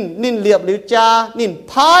นิ่นเหลียบหรือจ้านิ่น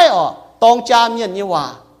พายตองจ้าเมียนนี่ว่า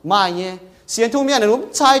มาเนี่ยเสียนทุ่งเมียนหนู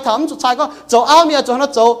ชายถามจุดชายก็โจเอาเมียโจฮัน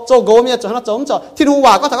โจโกเมียโจฮันโจมโจที่หนู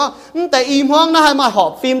ว่าก็ถามก็แต่อีมห้องน่าให้มาหอ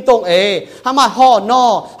บฟิล์มตรงให้มาห่อนอ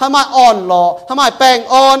ให้มาอ่อนหล่อให้มาแปลง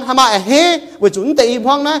อ่อนให้มาเฮ้วิจุนแต่อีม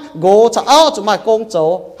ห้องนะโกจะเอาจุดมาโกงโจ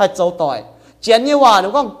ให้โจต่อยเจียนนี่ว่าหนู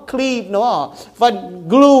ก็คลีปเนาะฟัน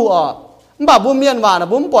กลูบ่าบุ้มเมียนว่านะ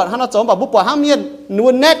บุ้มปวดฮันโจมบ่าบุ้มปวดห้ามเมียนนู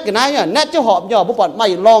นเน็ตกันนะเนี่ยเน็ตจะหอบย่อบุ้มปวดไม่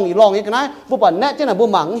ลองอีลองอีกันนะบุ้มปวดเน็ตจะน่ะบุ้ม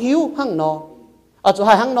หมังหิวหั่งนอเอาจุดใ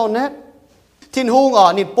ห้หั่งนอนเน็ตทิ้งหุง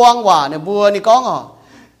นี่ปวงว่าเนี่ยบัวนี่ก้อง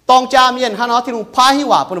ตองจามเย็นฮะเนาะทิ้งหุงพายหิ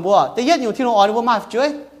ว่าปนบัวแต่เย็ดอยู่ทิ้งหุงนี่บัวมาช่วย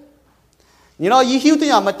นี่เนาะยี่หิวตัว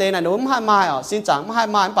อย่างมาเตน่ะหนูไม่ให้มาสินจังไม่ให้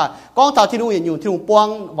มาป่ะก้องเท่าทิ้งหุงอยู่ทิ้งหุงปวง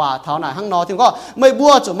ว่าเท่าไหนหั่งนอทิ้งก็ไม่บั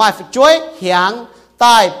วจุดมาช่วยเหียงต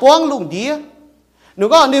ายปวงลุงดีหนู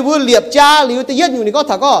ก็นี่บัวเหลียบจ้าหรือแต่เย็ดอยู่นี่ก็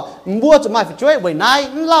ถ้าก็บัวจุดมาช่วยไว้ไหน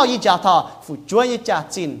เล่ายี่จ่าท่าฝึกช่วยยี่จ่า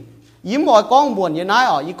จินยิ้มบอกก้องบวนยังไง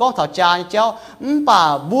ยี่ก้องเท่าจานเจ้าป่า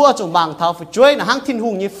บัวจงบางเท่าฝึกช่วยนะห้างทิ้งหุ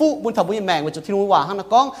งยี่ฟูบุญเท่าบุญแมงไปจุดทิ้งหุงว่าห้างนัก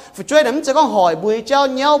ก้องฝึกช่วยนะมันจะก้องหอยบุญเจ้า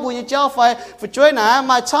เนี้ยบุญเจ้าไฟฝึกช่วยนะ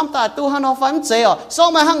มาช้ำตาตู้ห้างนอฟันเจี๋ยส่ง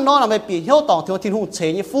มาห้างนอเราไม่ปีเหี้ยวต่อทิ้งหุงเฉย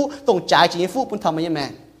ยี่ฟูตรงใจจียี่ฟูบุญเท่าบุญแม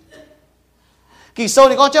งกี่โซ่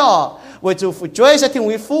นี่ก็เจ้า为主辅追是听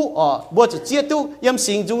为父我就接到因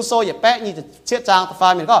心中所也白你就切张的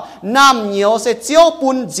方面个南牛是交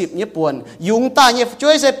半接一半用大也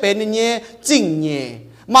追是เป็นเนี่ยจริงเนี่ย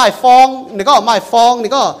ไม่ฟองนี่ก็ไม่ฟองนี่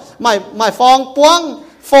ก็ไม่ฟองป้วง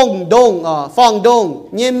ฟองดงฟองดง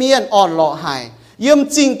เนี่ยเมียนอ่อนหล่อหายยืม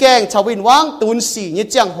จริงแกงชาววินว่างตุนสีเนี่ย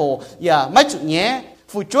จังโหอย่าไม่จุดเนี่ย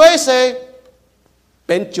辅追是เ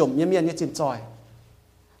ป็นจุ่มเนี่ยเมียนเนี่ยจินจอย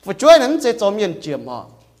辅追นั้นจะจอมเมียนเจียม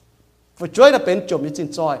辅 phụ chuối là bên chụp như trên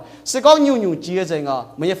trôi sẽ có nhiều chia gì ngờ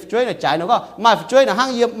mình phụ chuối là trái nó có mai phụ chuối là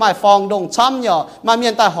hang yếm mai phòng đồng chăm nhỏ mai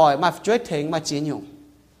miền ta hỏi mai phụ chuối thèn mai chia nhiều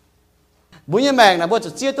bún như mèn là bữa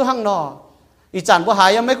chia tôi hang nọอีจันบ่หา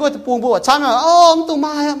ยไม่ก็ปูงบัวช้ำอ่ะอ๋อมันตัว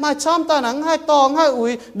มาช้ำตาหนังให้ตองให้อุ้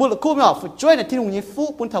ยบุหรี่คู่มันออกช่วยในที่หนุ่มยี่ฟู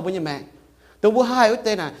ปุ่นเท่าบุญยี่แมงตัวบัวหายอุ้ยเ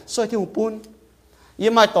ต้น่ะช่วยที่หนุ่มปุ่นยี่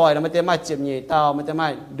ไม่ต่อยนะมันเต้ไม่เจ็บยี่เตามันเต้ไม่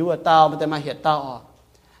ดูเตามันเต้ไม่เหี่ยเตาอ่ะ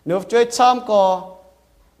หนูช่วยช้ำก็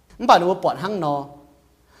มันป่าหนูปวดหั่งนอ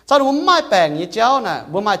ช้ำหนูไม่แปลงยี่เจ้าน่ะ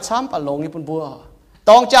บัวไม่ช้ำป่าลงยี่ปุ่นบัวต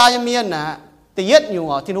องจ่ายังเมียนน่ะตีเย็ดอยู่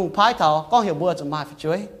อ่ะที่หนุ่มพายเท่าก็เหี่ยวบัวจะมา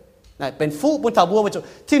ช่วยnàyเป็นฟูปุ่นเท่าบัวมาจุ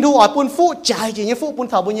ที่ดูอ่ะปุ่นฟูใจจริงยี่ฟูปุ่น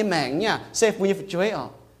เท่าบุญยี่แมงเนี่ยเซฟบุญยี่ช่วยอ่ะ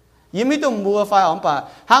ยี่ไม่ต้องบัวไฟอ่อนป่ะ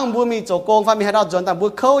ห้างบัวมีโจโกงไฟมีให้เราจนแต่บัว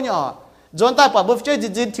เข้าเนี่ยจนแต่ป่ะบัวช่วย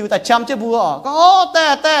จินถิวแต่ช้ำเจ้าบัวอ่ะก็โอ้แ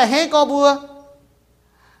ต่เฮ้ก็บัว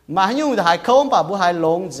มาให้ยุ่งแต่หายเข้าป่ะบัวหายล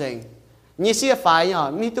งจริงยี่เสียไฟเนี่ย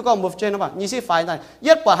มีตัวก็บัวช่วยนะป่ะยี่เสียไฟนั่น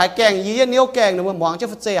ยัดป่ะหายแกงยี่ยัดนิ้วแกงหนึ่งมองเจ้า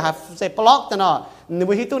เสียหายเสียปลอกแต่เนาะหนึ่ง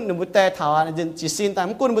บุหิตุนหนึ่งบุแต่เท่าอันจินจินแต่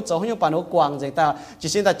มันกุ้นบุโจให้ยุ่งป่ะหนูกวางจริงแต่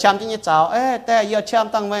จินแต่ช้ำที่ยี่เจ้าแต่ยี่ช้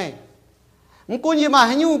ำตั้งไม่มันกุ้นยี่มาใ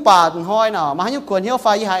ห้ยุ่งป่ะห้อยเนาะมาให้ยุ่งกวนเหี้ยวไฟ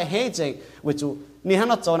ยี่หายเฮ้จริงวิจูนี่ฮัน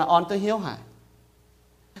เราโจน่ะอ่อนตัวเหี้ยวหาย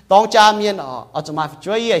ตองจามเมียนเอาจะมา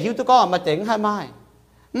ช่วยยี่หิวตัวก็มาเต็งให้ไม้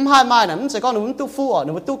มันให้ไม้น่ะมันจะก็หนูมันตู้ฟูห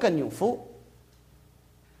นูมันตู้กันอยู่ฟู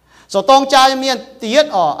สตองจามเมียนตีเอ็ด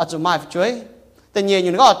เอาจะมาช่วยแต่เนี่ยอ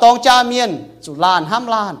ยู่นี่ก็ตองจามเมียนจุลานห้าม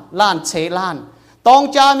ลานเชลานตอง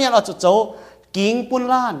จาเมียนเอาจุดโจกิ่งปุ่น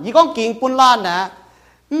ล้านยี่ก้องกิ่งปุ่นล้านนะ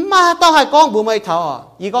มาต้องให้ก้องบัวไม่เท่า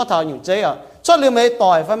ยี่ก้องเท่าอยู่เจ๊อ่ะชดเรือไม่ต่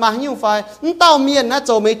อยไฟมาให้ยุ่งไฟเต้าเมียนนะโจ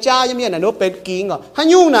ไม่จ้ายี่เมียนนะนู้เป็นกิ่งอ่ะให้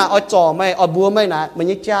ยุ่งนะเอาจ่อไม่เอาบัวไม่นะมัน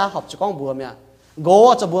ยี่จ้าหอบจะก้องบัวเมียโก้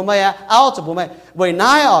จะบัวไม่อ่ะเอาจะบัวไม่ไว้น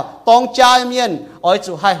ายอ่ะตองจาเมียนเอา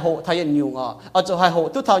จุให้โหทายันยุ่งอ่ะเอาจุให้โห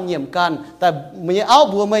ทุกเท่าเหยี่ยมกันแต่มันยี่เอา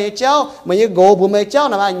บัวไม่เจ้ามันยี่โก้บัวไม่เจ้า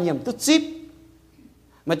นะมาเหยี่ยมทุกซิบ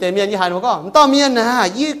mà tiền miền như hai nó có tao miền nè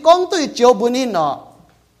y con tôi chiều buồn nín nọ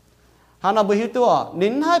hắn nó bữa hiu tua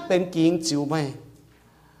nín hai bên kính chiều mày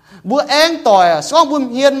bữa anh tỏi xong buồn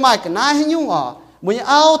hiền mày cái nai hay nhung bữa như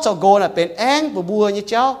áo cho gồ là bên anh bữa như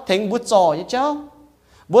cháu thành bữa trò như cháu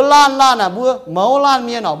bữa lan là bữa máu lan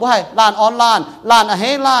miền nọ bữa hay lan on lan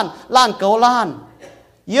hay lan cầu lan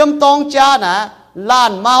yếm tông cha nè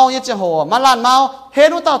lan mau như cháu hồ mà lan mau hết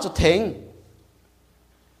nó tao cho thành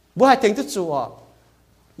bữa hay thành tức chùa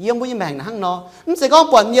ยี่ยมบุญแมงนะฮังเนาะมันจะก็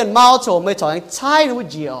ปวดเย็นเมาโฉมไม่ถอยใช่หรือว่า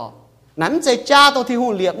เจียวนั้นจะจ้าตรงที่หู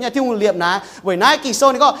เหลียบเนี่ยที่หูเหลียบนะไว้นายกี่โซ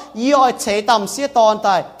นนี่ก็ยี่อ้อยเฉยต่ำเสียตอนต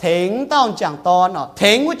ายเถงต้าจังตอนเถ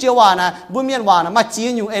งว่าเจียวว่านะบุญเมียนว่านะมาจี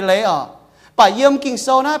นอยู่เอเล่ป่ายี่ยมกิ่งโซ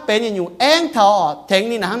นะเป็นอยู่เอ็งเท่าเถง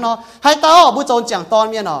นี่นะฮังเนาะให้เต้าบุญโจนจังตอน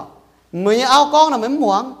เมียนเหมือนเอากล้องนะเหมือนหม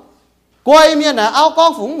วงกล้วยเมียนนะเอากล้อง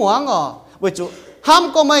ฝูงหมวงไว้จุห้าม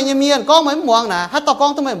ก็ไม่ยังเมียนก้องไม่หมวงนะฮัตต่อก้อ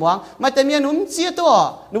งต้องไม่หมวงไม่แต่เมียนนุ่มเสียตัว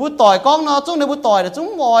หนูบุต่อยก้องเนาะจุ้งหนูบุต่อยแต่จุ้ง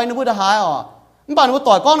มอยหนูบุหายมันป่านหนูบุ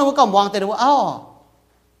ต่อยก้องหนูบุกำวางแต่หนูบุ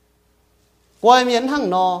กวยเมียนหั่ง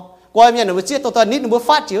เนาะกวยเมียนหนูบุเสียตัวนิดหนูบุฟ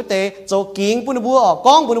าดจิ๋วเตะโจกิ้งปุ่นหนูบุ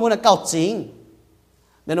ก้องปุ่นหนูบุน่ะเก่าจริง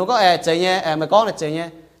เดี๋ยวหนูก็เจเนี่ยไม่ก้องเนี่ยเจเนี่ย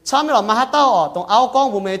ช้าไม่หรอกมาฮัตเต้าตรงเอาก้อง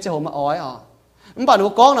บุเมจะหัวมาอ้อยมันป่านหนู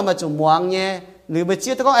ก้องน่ะมาจุ่มหมวงเนี่ยหรือไปเสี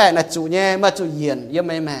ยตัวก้องน่ะจุเนี่ยมาจุเยียนเยี่ยม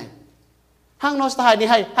ไม่แม่ห้างนอสไตล์นี่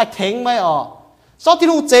ให้เถงไม่ซอที่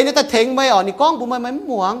ลูกเจนี่แต่เถงไม่นี่ก้องบุ้มไม่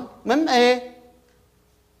หมวงไม่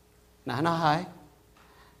น่าหาย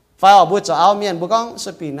ไฟบุ้จะเอาเมียนบุ้ก้องส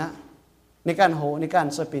ปีนะในการโหในการ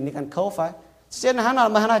สปีในการเข้าไฟเสียนะฮะเร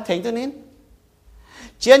ามาให้เถงตัวนี้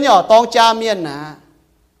เชียนหย่อตองจาเมียนนะ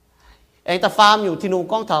เองแต่ฟาร์มอยู่ที่นุ่ง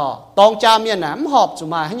ก้องทอตองจาเมียนนะมันหอบจุ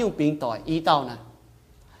มาให้ยุ่งปิงต่อยอีเต่านะ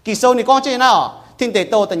กี่โซนี่ก้องเจน่าทิ้งเตะ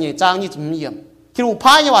โตแต่เนี่ยจางนี่จุ่มเยี่ยมที่ลูกพ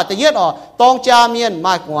ายว่าแต่เย็ดตองจาเมียนม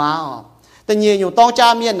ากกว่าแต่เนี่ยอยู่ตองจา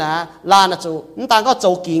เมียนนะลานจูนั่นต่างก็โจ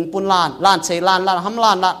กิ่งปุ่นลานเชลานห้ำล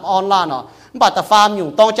านออนลานบัดแต่ฟาร์มอยู่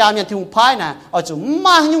ตองจาเมียนที่ลูกพายนะจูม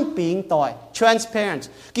ายุ่งปิงต่อย transparent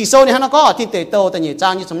กี่โซนี่ฮะก็ที่เตโตแต่เนี่ยจา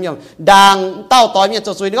งยี่สมยงดังเต้าต่อยเมียน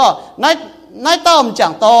จุยนี่ก็นายเต้ามันจั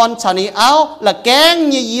งตอนชานี้เอาละแกง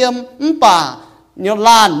เยี่ยมป่าเนี่ยล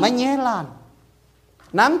านไม่แย่ลาน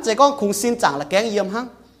น้ำใจก็คงสิ้นจังละแกงเยี่ยมฮัง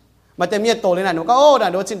มาแต่เมียโตเลยนะหนูก็โอ้นะ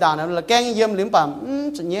โดนชินดานะละแกงเยี่ยมหรือเปล่า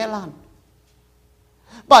จะแย่ล้าน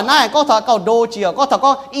ป่านายก็ถ้าเขาโดเจียวก็ถ้าก็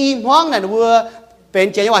อีห้องนะหนูเป็น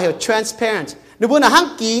เจียวว่าเหรอ transparent หนูน่ะหั่ง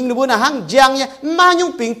กิ่งหนูน่ะหั่งจังเนี่ยมายุ่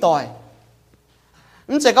งปิงต่อย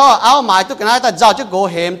นั่นจะก็เอาหมายตุกนายแต่เจ้าจะโก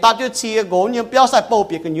เหมตัดจะเชียโกเนี่ยเปียวใส่โปเ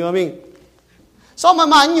ปียกันเยอะมิ่งซ้อม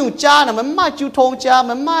มาอยู่จ้าน่ะมันไม่จูทงจ้า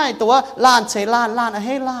มันไม่ตัวล้านเชล้านใ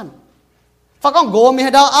ห้ล้านฝากก็โกมีใ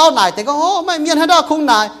ห้ดาวเอาไหนแต่ก็โอ้ไม่มีให้ดาวคงไ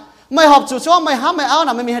หนไม่หอบจุดช่วงไม่ห้ามไม่เอา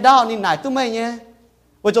น่ะไม่มีให้ดาวนี่ไหนตู้ไม่เนี่ย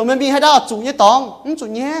ว่าจะไม่มีให้ได้จุเนี่ยตองจุ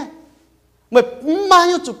เนี่ยเมื่อมา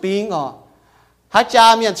อยู่จุปีงอ่ะหาจา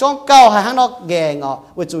เมียนช่องเก้าให้ห้างนอกแกงอ่ะ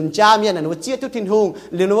ว่าจุนจาเมียนน่ะว่าเจี๊ยทุทินหุง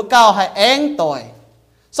หรือว่าเก้าให้เอ็งต่อย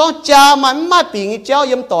ช่องจามันไม่ปีงเจ้า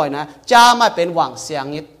เยี่ยมต่อยนะจาไม่เป็นหวังเสียง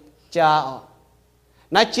นี้จาอ่ะ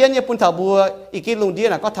นายเจียนเนี่ยปุ่นเถาบัวอีกกินลุงเดีย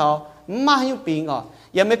น่ะก็เถามาอยู่ปีงอ่ะ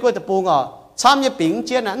ยังไม่กลัวตะปูงอ่ะช้ำเนี่ยปีงเ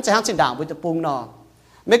จียนนั้นจะห้างสินด่างบุตะปูงเนาะ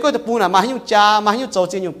ไม่กลัวตะปูน่ะมาอยู่จามาอยู่โจ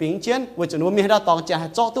เจียนอยู่ปีงเจียนว่าจุนว่ามีให้ได้ตองจาให้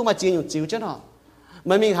เจาะตู้มาเจียนอยู่จิ้วเจ้าเนาะ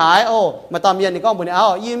มันมีหายโอ้มาตอนเย็นนี่ก็บุญเอา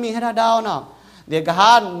ยิ่งมีให้ได้ดาวเนาะเดี๋ยวก็ห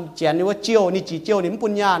าเจียนนี่ว่าเจียวนี่จีเจียวนี่มันปุ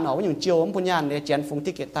ญญาเนาะว่าอยู่เจียวมันปุญญาเนี่ยเจียนฟง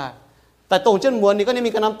ที่เกตตาแต่ตรงเช่นมวลนี่ก็นี่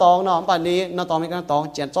มีกระน้ำตองเนาะป่านนี้น้ำตองมีกระน้ำตอง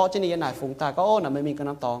เจียนเจาะเช่นนี้ยังไหนฟงตาก็โอ้น่ะไม่มีกระ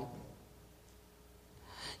น้ำตอง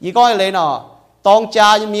ยี่ก้อยเลยเนาะตองจา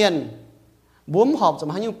ยังเมียนบุ้มหอบจะม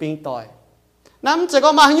าให้ยุ่งปิงต่อยน้ำจะก็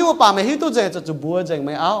มาให้ยุ่งป่าไม่หิ้วตู้เจจะบัวเจไ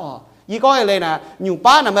ม่เอายี่ก้อยเลยนะอยู่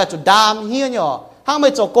ป้าน่ะมันจะดามเฮียเนาะห้างไม่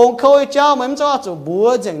จะโกงเคยเจ้ามันจะบัว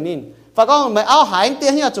เจนินฝากก็ไม่เอาหายเตี้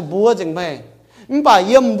ยเฮียจะบัวเจไม่มันป่าเ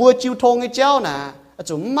ยี่ยมบัวจิวทงไอ้เจ้าน่ะจ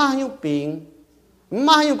ะมาให้ยุ่งปิงม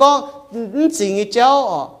าให้ยุ่งก็สิ่งไอ้เจ้า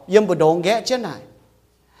เยี่ยมบุดงแกเจ้าไหน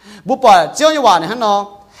บุปผาเจ้าอยู่ว่าเนี่ยฮะเนาะ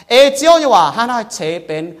เอเจ้าอยู่ว่าฮะน่าเชเ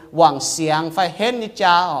ป็นหวังเสียงไฟเห็นนิจ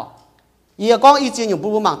าเยี่ยก้องอีเจียอยู่บุ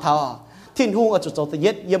บมังเท้าทิ้งหุ่งจุดโจตเ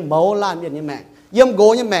ย็ดเยี่ยมเมาล้านเยี่ยมแมงเยี่ยมโก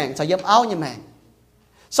ยี่แมงจะเยี่ยมเอายี่แมง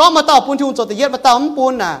ซ้อมมาต่อปูนทุ่งโจตเย็ดมาต่อปู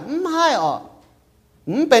นน่ะไม่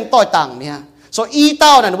เป็นต่อยต่างเนี่ยส่วนอีเต้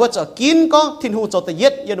าน่ะว่าจะกินก็ทิ้งหุ่งโจตเย็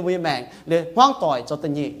ดยี่แมงเลยห้องต่อยโจต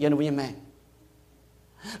เย็ดยี่แมง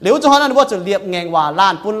หรือจะว่านั่นว่าจะเรียบแงงว่าล้า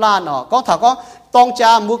นปูนล้านก็ถ้าก็ตองจ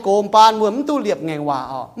ามมือโกมปานมือมันตู้เรียบแงงว่า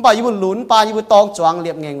บ่อยู่บนหลุนปานอยู่บนตองจวงเรี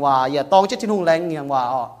ยบแงงว่าอย่าตองเจ็ดทิ้งหุ่งแรงแงงว่า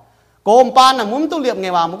โกมปานน่ะมุ้มตู้เรียบไง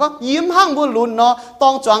ว่ามันก็ยิ้มห้างบนลุนเนาะต้อ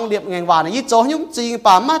งจวงเรียบไงว่าเนี่ยยี่โจยุ่งจริง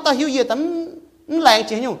ป่ามาตาหิวเยี่ยแต่มันแรง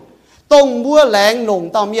จริงยุ่งตรงบัวแรงหนุ่ง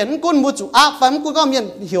ต่อเมียนกุ้นบัวจุอาไฟมันกุ้นก็เมียน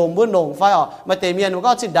เหี่ยวบัวหนุ่งไฟมาเตเมียนมัน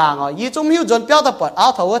ก็จิดด่างยี่จุ่มหิวจนเปี้ยวตะปอดเอา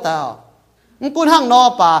เถอะแต่มันกุ้นห้างนอ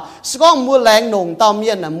ป่าสก้องบัวแรงหนุ่งต่อเมี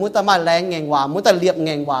ยนน่ะมุตะมาแรงไงว่ามุตะเรียบไง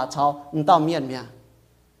ว่าเช้ามันต่อเมียนเมีย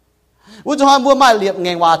วุฒิฮอนบัวมาเรียบไง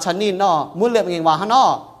ว่าชันนี่เนาะมุเรียบไงว่าฮะเนาะ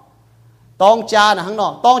ตองจาน่ะข้างนอ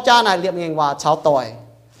กตองจาน่ะเรียบเงงว่าชาวต่อย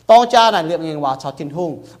ตองจาน่ะเรียบเงงว่าชาวทินหุ่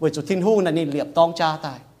งเวจุทินหุ่งน่ะนี่เรียบตองจาต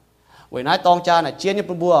ายเวนายตองจาน่ะเจียนนี่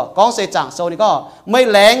ปุ่นบัวก้องเสจังโซนี่ก็ไม่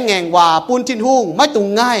แรงเงงว่าปุ่นทินหุ่งไม่ตุง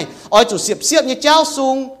ง่ายอ้อยจุเสียบนี่เจ้าซุ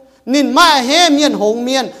งนินไม้เฮเมียนหงเ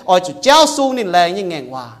มียนอ้อยจุเจ้าซุงนินแรงยิ่งเงง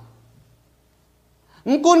ว่า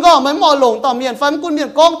มันกุนก็ไม่มอหลงต่อเมียนไฟมันกุนเมียน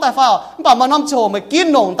ก้องตายฟ้ามันป่ามาน้ำโชไม่กิน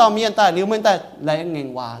หลงต่อเมียนตายหรือมันแต่แรงเงง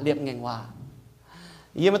ว่าเรียบเงงว่า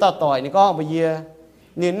ยี่มาต่อยนี่ก็ไปเยี่ย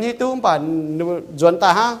นินที่ตุ้มป่านจวนตา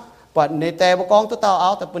ฮะป่านในแต่บกองตัวเตาเอา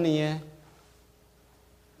แต่ปุ่นนี่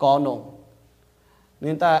กอหนง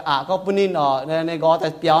นี่แต่ก็ปุ่นนี่ในกอแต่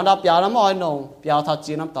เปียวน้ำอ้อยหนงเปียวทัด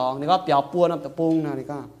จีน้ำตองนี่ก็เปียวปัวน้ำตะปุงนะนี่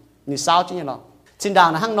ก็นี่เศร้าจริงหรอจินดา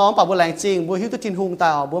นะห้างน้องป่าบัวแรงจริงบัวหิ้วตัวทินหุงตา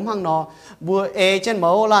บัวห้างน้องบัวเอเช่นเมา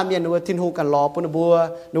ลาเมียนบัวทินหุงกันรอปุ่นบัว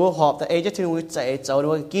บัวหอบแต่เอเช่นทินหุงใจเจ้าบั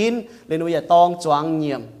วกินเลยบัวอย่าตองจวงเ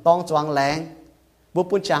งี่ยมตองจวงแรงบุป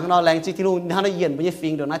ผานอแรงจริงที่นู่นท่านได้เย็นไปยี่ฟิ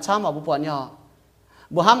งเดี๋ยวนัดช้ำบุปผาเนี่ย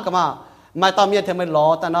บุห้ามกับมาตอนเย็นเธอไม่รอ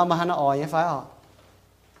แต่น้องมาฮันอ่อยยังไฟ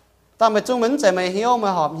ตอนไปจุ่มมันใจไม่เหี้ยวมา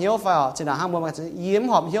หอบเหี้ยวไฟจินดาห้ามบัวมันจะยิ้ม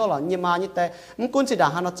หอบเหี้ยวหรอยิ้มมายี่แต่มันกุ้นจินดา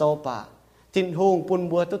ฮันโจป่าทินหุงปุ่น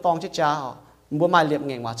บัวตัวตองเจ้าบัวมาเรียบเ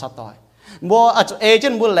งงว่าชอบต่อยบัวอาจจะเอเจ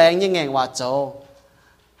นบัวแรงยังเงงว่าโจ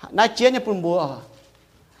นายเจี๊ยเนี่ยปุ่นบัว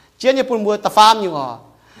เจี๊ยเนี่ยปุ่นบัวตะฟามอยู่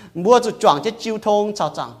บัวจุดจ่วงจะจิ้วทงชาว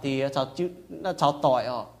จังตีชาวต่อย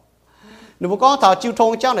หนูบอกก็ชาวจิ้วทง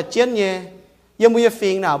เจ้าน่ะเจียนเนี่ยยังมีฟิ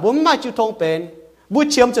งน่ะบัวไม่จิ้วทงเป็นบัว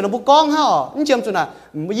เชื่อมจุดหนูบอกก้องฮะนี่เชื่อมจุดน่ะ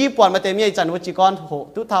ยี่ปอนมาเต็มยี่จันบัวจีก้อนโห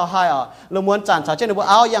ทุกเท้าให้เราม้วนจันชาวเจ้าหนูบอก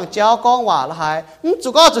เอาอย่างเจ้าก้องหว่าละหายจุ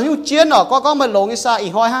ดก็จุดหิ้วเจียนก็มาลงอีสาอี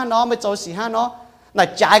กห้อยห้าน้อไม่โจสี่ห้าน้อน่ะ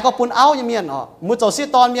จ่ายก็ปุ่นเอาอย่างเมียนมือโจสี่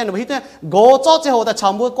ตอนเมียนหนูพิจเนี่ยโกโจ้เจ้าแต่ชา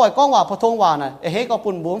วบัวก้อยก้องหว่าพอทงหว่าน่ะเฮ้ก็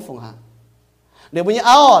ปุ่นบัวฝงฮะเดี๋ยวบุญเ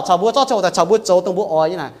อาชาวบัวเจ้าโจแต่ชาวบัวโจตรงบัวอ้อย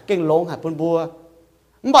นี่นะเก่งลงหาปุ่นบัว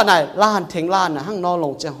มันบ่ไหนล้านเถงล้านนะห้างนอล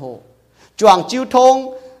งเจ้าโหจวงจิ้วทง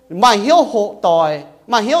มาเหี้ยวโหต่อย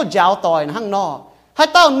มาเหี้ยวยาวต่อยนะห้างนอให้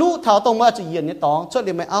เต้านู้เท้าตรงมาจะเย็นนี่ตองช่วยเ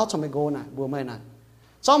ดี๋ยวไม่เอาชมไม่โกน่ะบัวไม่น่ะ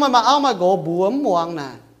ชอบมาเอามาโกบัวม่วงน่ะ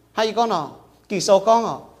ให้ก็นอกี่โซก้อง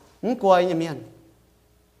มันกลัวอย่างเมียน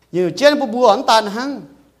อยู่เจนบัวอันตันห้าง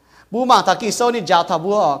บัวมาถ้ากี่โซนี่ยาวถ้าบั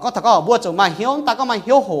วก็ถ้าก็บัวจะมาเหี้ยวตาก็มาเ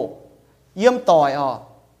หี้ยวโหเยี่ยมต่อย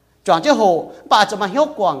จวนเจ้าโหป่าจะมาเหี้ยว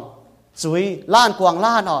กวางจุยล้านกวาง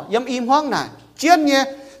ล้านเยี่ยมอิ่มห้องน่ะเจียนเนี่ย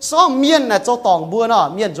ซ้อมเมียนน่ะเจ้าตองบัว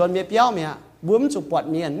เมียนจวนเมียเปี้ยวเมียบัวมันจุปวด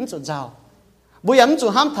เมียนมันจุเจ้า bùi ấm chủ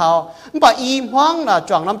ham thảo bà im hoang là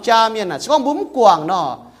chọn năm cha miền là con bún quảng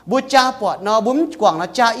nó bùi cha bọt nó bún quảng là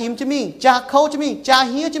cha im chứ mình cha khâu chứ mình cha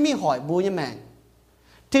hía chứ mình hỏi bùi như mẹ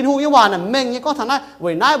thiên hùng như hòa là mình như có thằng này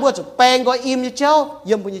với nãy bùi chụp bèn gọi im như cháu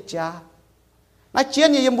yếm bùi như cha nãy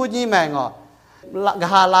chiến như yếm bùi như mẹ ngọ là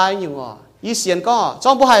hà lai nhiều ngọ ý xiên có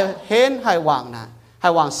trong bùi hay hên hay hoàng nè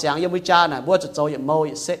hay hoàng sáng yếm bùi cha nè bùi chụp trâu yếm mâu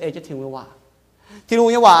yếm xét ấy chứ thiên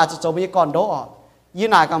hùng như hòa chụp trâu bùi con đỗ như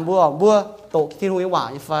này cầm bùa tổ thiên hùng như hòa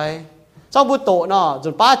như vậy trong bùi tổ nó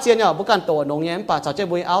dùng ba chiên nhở bùi cần tổ nông nhém bà cháu chơi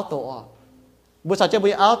bùi áo tổ bùi cháu chơi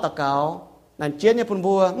bùi áo tạc cáo nàn chiên như phun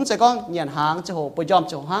bùa nó sẽ có nhàn hàng cho hồ bùi dòm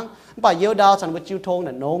cho hàng bà yêu đau chẳng bùi chiêu thôn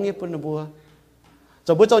là nông như phun bùa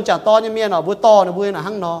rồi bùi tròn chả to như miên nó bùi to nó bùi là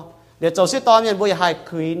hăng nó để cháu xí to miên bùi hài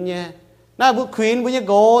queen nha nãy bùi queen bùi như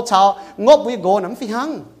gỗ cháu ngốc bùi gỗ nắm phi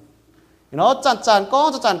hăng nó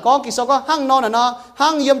chăn có kỳ sau có hăng nó là nó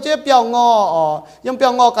hăng yếm chế bèo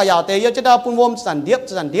ngò cả giàu tê yếm chế đào phun vôm sản điệp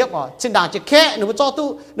trên đàng chế khẽ nó cho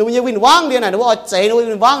tu nó như vinh vang đi này nó ở chế nó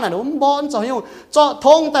vinh vang này nó bón cho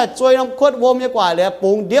thông tại chơi nó khuất vôm như quả là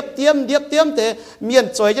bùng điệp tiêm thế miền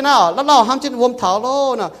chơi chứ nào lát nào ham trên vôm tháo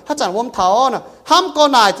lô nè hát chẳng vôm tháo nè ham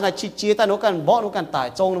con này thì này chỉ tại nó cần bỏ nó cần tải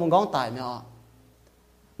trông nó muốn gắng tải mẹ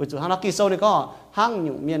vì chủ hăng nó kỳ sâu này có hăng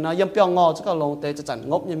nhủ miền nó yếm bèo ngò chứ có lồng tê cho chẳng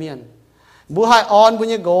ngốc như miền bùi hai on bùi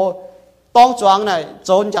như gỗ tông choáng này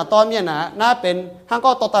trốn chả to miền nè nóเป็นhangก็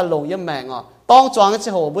ตอหลงยำแมงอ่ะตองจวางจ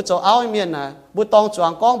ะโหบุโจเอาเมียนน่ะบุตองจวา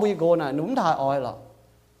งก้องบุยโกน่ะหนุ่มทายอ้อยหรอ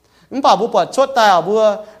มึงป่าบุปวดชดตายอ่ะ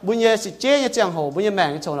บุญเยสิเจ๊ยเจียงโหบุญเยแมง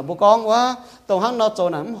โจน่ะบุก้องวะตรงหางนอโจ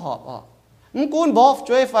น่ะมึงหอบอ่ะมึงกุ้นบอก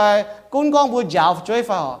ช่วยไฟกุ้นก้องบุญยาวช่วยไ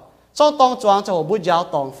ฟอ่ะเจ้าตองจวางจะโหบุญยาว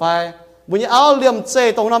ตองไฟบุญเยเอาเหลี่ยมเจ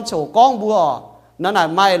ตรงน้ำโฉก้องบัวนั่นน่ะ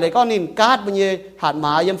ไม่เลยก็นินการ์ดบุญเยหัดหม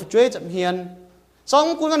ายังช่วยจับเฮียนสอง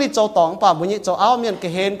คุณก็นี่โจตองป่ะบุญเยโจเอาเมียนกระ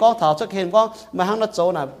เห็นก้องเท้าชักเห็นก้องมาหางนอโจ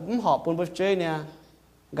น่ะมึงหอบปุ่นบุญช่วยเนี่ย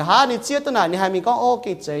กะหานี่เจี๊ยตัวไหนนี่ให้มีก้องโอเค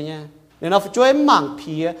ใจเนี่ยเนี่ยเราช่วยหมั่งเ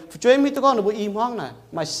พียช่วยมีตัวก้องหนูบุญอิ่มห้องน่ะ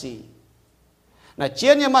ไม่สีน่ะเจี๊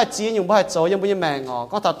ยเนี่ยไม่จีนอยู่บ้านโจยังบุญเยแมงอ๋อ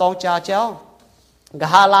ก็ถ้าตองจ่าเจ้ากะ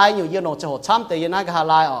หาลายอยู่เยอะหนอจะหดช้ำแต่ยังน่ากะหา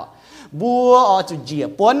ลายอ๋อบัวอ๋อจุเจี๋ย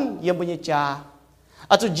ป้นยังบุญเยจ่า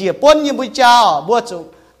อาจุเจี๋ยป้นยังบุญจ่าอ๋อบัวจุ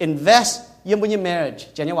invest ยังบุญเย marriage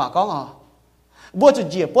จะเนี่ยว่าก้องอ๋อบัวจุ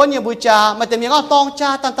เจี๋ยป้นยังบุญจ่ามันแต่เมียก็ตองจ่า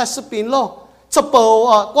ตั้งแต่สปินโลสเปิล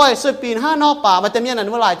อ๋อก้อยสปิน5นอป่ามันแต่เมียนั่น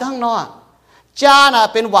เมื่อไหร่ทั้งนอจ่าน่ะ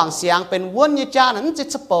เป็นหวังเสียงเป็นวนเนี่ยจ่าน่ะมันจะ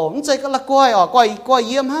สเปิลมันจะก็ละก้อยอ๋อก้อยเ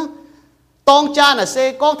ยี่ยมฮะตองจ่าน่ะเซ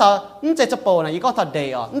ก้องเถอะมันจะสเปิลน่ะยี่ก้องเถอะเด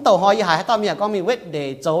ย์อ๋อมันเต่าหอยหายให้ตาเมียก็มีเวทเด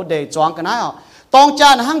ย์โจเดย์จวงกันนะอ๋อตองจ่า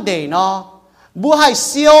น่ะหั่งเดย์เนาะบัวให้เ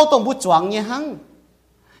ซียวตรงบัวจวงเนี่ยหั่ง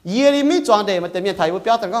เยี่ยมไม่จวงเดย์มันแต่เมียไทยบัวเปี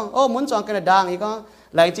ยวแต่ก็โอ้หมุนจวงกันดังอีกก็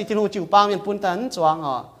หลังจากที่เราจิ๋วปางเมียนปุ่นแต่นั้นจวง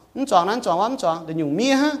อ๋อมันจวงนั้นจวงว่ามันจวงเดี๋ยวอยู่มี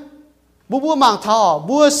ฮะบัวมังเท่า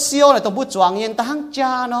บัวเซียวเนี่ยตรงบัวจวงเนี่ยแต่หั่งจ่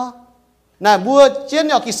าเนาะน่ะบัวเจียนเ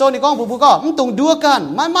นี่ยกิโซนี่ก็บัวก็มันตรงดูกัน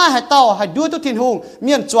ไม่ให้เต่าให้ดูตัวทิ้งหงเ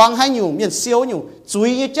มียนจวงให้อยู่เมียนเซียวอยู่จุย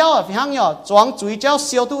เนี่ยเจ้าพี่หั่งเนี่ยจวงจุยเจ้าเ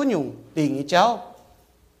ซียวตัวอยู่ดิ่งเนี่ยเจ้า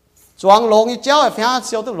จวงลงเนี่ยเจ้าพี่หั่งเ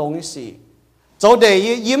ซียวตัวลงเนี่ยสิโจเดย์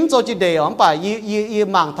ยิ้มโจจีเดย์อ๋อป่ะยี่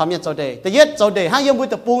มังทำเนี่ยโจเดย์แต่เย็ดโจเดย์ให้ยังบุ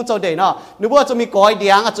ตรปูงโจเดย์เนาะนึกว่าจะมีก้อยเดี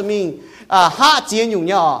ยงอาจจะมีห้าเจียนอยู่เ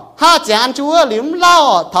นี่ยห้าเจียนชัวหลิมเล่า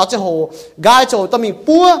เท้าจะโหกายโจต้องมี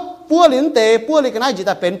ปัวหลินเตปัวหลิกันได้จีแ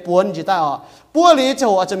ต่เป็นปวนจีแต่อ๋อปัวหลิโจ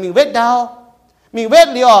อาจจะมีเวทดาวมีเวท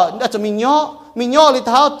เลียวอาจจะมีย่อหลิเ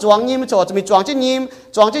ท้าจวงยิ้มโจอาจจะมีจวงเช่นยิ้ม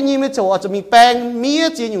โจอาจจะมีแปลงเมีย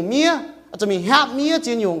เจียนอยู่เมียอาจจะมีแฮปเมียเ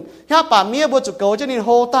จียนอยู่แฮปป่าเมียบัวจุกเกาจะนี่โฮ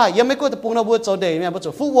ตายยังไม่กลัวตะปูนะบัวโจเดย์เนี่ยบัวจุ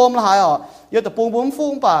ฟูวมละหายอ๋อเยอะตะปูบุ้มฟู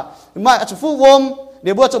ป่าไม่อาจจะฟูวมเ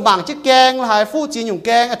ดี๋ยวบัวจุบังชิดแกงละหายฟูเจียนอยู่แก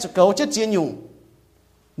งอาจจะเกาชิดเจียนอยู่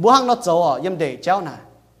บัวหั่งนอโจอ๋อยังเดย์เจ้าน่ะ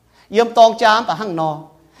ยังตองจามป่าหั่งนอ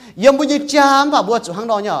ยังบัวยืดจามป่าบัวจุหั่ง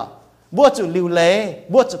นอเนี่ยบัวจุลิวเล่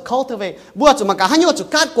บัวจุcultivateบัวจุมันกะหั่งบัวจุ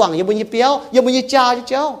คาดกว่างยังบัวยืดเปียวยังบัวยืดจ่า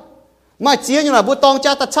เจ้าไม่เจียนอยู่นะบัวตองจ่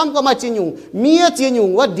าตัดช้ำก็ไม่เจียนอยู่เมียเจียนอยู่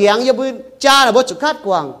ว่าเดียงยังบัวจ่าน่ะบัวจุคาดก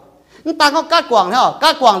ว่างนี่ตาเขาคาดกว่างเนาะคา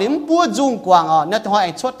ดกว่างหรือบัวจุงกว่างอ๋อเนี่ยตัวไ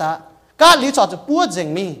อ้ชดตาคาดหรือจอดจะบัวเจ๋ง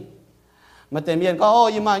มีมาแต่เมียนก็โอ้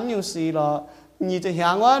ยมาอยู่สิหรอนี่จะหา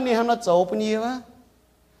งว่านี่หั่งนอโจปุ่นยี่วะ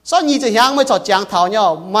ซ้อนยี่จะหางไม่จอดจางเท้าเนี่ย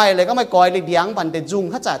ไม่เลยก็ไม่ก่อยเลยเดียงบันเดจุง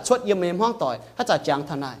เขาจะชดยังไม่ห้องต่อยเขาจะจาง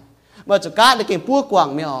ทนายเมื่อจะกาดเลยเก่งปัวกว่าง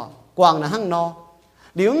ไม่ออกกว่างนะหั่งนอ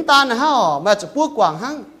เดี๋ยวตานะฮะเมื่อจะปัวกว่าง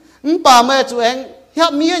หั่งป่าเมื่อจะเองยั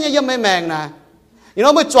บเมียเนี่ยยังไม่แมงนะอย่างเร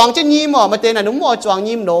าเมื่อจวงจะยิ้มอ๋อมาเตะน่ะนุ่มอ๋อจวง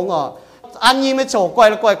ยิ้มหลงอ๋อ anh như mấy chỗ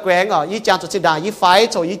quay quẹng à y chàng chỗ chỉ đàng y phái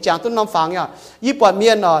chỗ y chàng tuân năm phẳng à y bọt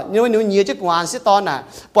miên à nếu nhiều chiếc ngoan xí ton à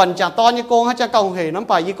bọt chàng ton như cô hay chàng cầu hề nắm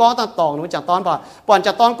phải y con tăng tòng nếu chàng ton phải bọt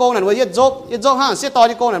chàng ton cô này nếu y dốc hàng xí ton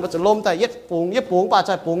như cô này nó chỉ lôm tại y búng bà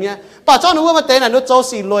chạy búng nhé bà cho nó mà tên này nó trâu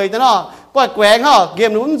xì lùi thế nó quay quẹng ha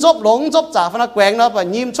game nó dốc lống dốc trả phải nó quẹng nó và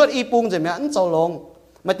nhím suốt y bung rồi mẹ ăn trâu lống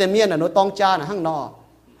mà tên miên là nó tong cha là hăng nọ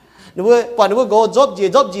nếu quả nếu go dốc gì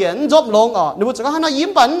dốc lông à nếu chỉ có nó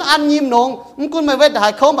yếm bẩn ăn nhím nông cũng mày biết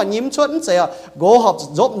hai không mà nhím chuột sẽ go họp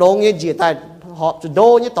dốc nông như gì tại họp chủ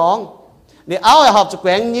đô như tòng để áo họp chủ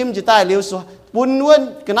quen nhím chỉ tại liêu số buồn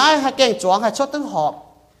luôn cái này hai keng choáng hai chót tức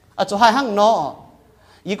họp à chỗ hai hăng nọ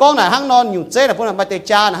ý con này hăng nọ nhiều chế là phun là bài tê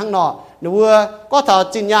cha là hăng nọ nếu có thảo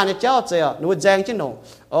chín nhà như chéo chế à nếu giang chứ nông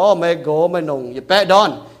mày go mày nông như bẹ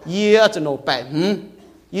đòn y ở chỗ nông bẹ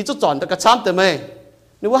y chút chọn được cái chăm từ mày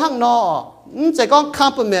nếu hăng nọ sẽ có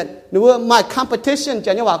compliment nếu my competition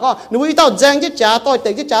chẳng như vậy có nếu ý tao giang chứ chả tôi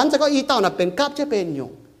tiền chứ chán sẽ có ý tao là bên cáp chứ bên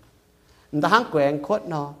nhung người ta hăng quen khuất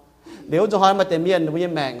nó nếu cho hỏi mà tiền miền nếu như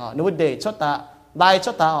mẹ ngọ nếu để cho ta bài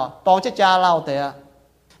cho ta tao chứ cha lao thế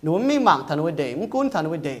nếu mi mảng thằng nếu để muốn cuốn thằng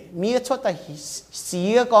nếu để mía cho ta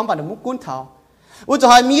xí con bạn muốn cuốn thảo ủa cho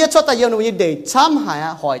hỏi mía cho ta yêu nếu như để chăm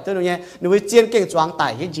hỏi tôi nếu như nếu chiên kinh choáng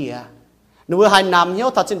tải cái gì à nếu hai năm hiếu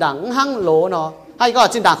thật trên đẳng hăng lỗ nó hay có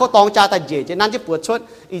trên đảngเขาตองจ่าแต่เย่จะนั่นจะปวดชด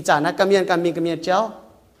อีจ่านะกำเมียเจ้า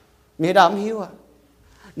มีดำหิวอ่ะ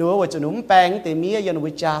หนูว่าจะหนุ่มแปลงแต่เมียยัน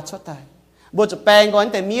วิจาชดตายบัวจะแปลงก่อน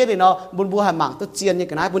แต่เมียเลยเนาะบุญบัวหายหมั่งตัวเจียนยัง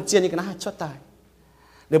กันนะบุญเจียนยังกันนะชดตาย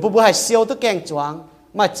เดี๋ยวบัวหายเซียวตัวแกงจวง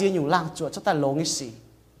มาเจียนอยู่ล่างจวดชดตายลงอีสี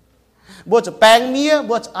บัวจะแปลงเมีย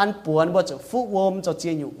บัวจะอันปวนบัวจะฟุกวมจะเจี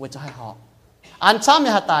ยนอยู่บัวจะให้หอกอันช้ำยั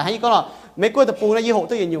งหาตายให้ก็เนาะไม่กลัวแต่ปูนะยี่หก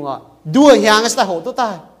ตัวเย็นอยู่อ่ะด้วยยางก็ตายหกตัวต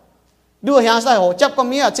ายด้วยอย่างใส่หัวจับก็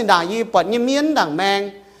มีสิ่งด่างยี่ปวดยี่เมียนด่างแมง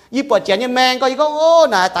ยี่ปวดเจียนยี่แมงก็ยี่ก็โอ้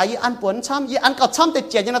หน่าแต่ยี่อันปวดช้ำยี่อันก็ช้ำแต่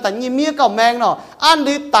เจียนยี่น่ะแต่ยี่เมียก็แมงเนาะอัน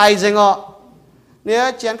ดีตายจริงอ่ะเนี่ย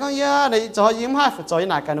เจียนก็เยอะในจอยิ้มให้จอย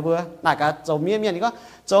หน่ากันเบื่อหน่ากันจอเมียนี่ก็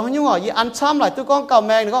จอยุ่งอ่ะยี่อันช้ำหลายตัวก้อนเก่าแ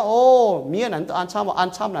มงนี่ก็โอ้เมียนั่นตัวอันช้ำอัน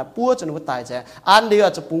ช้ำน่ะปั้วจนว่าตายเจ้อันเดียว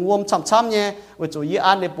จะปุงวมช้ำเนี่ยว่าจยี่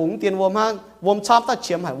อันเดียวปุงเตียนวมฮะวมช้ำถ้าเ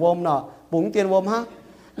ฉียมหายวมเนาะปุงเตียนวมฮะ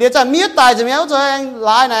เดี๋ยวจะเมียตายจะเมียจะหล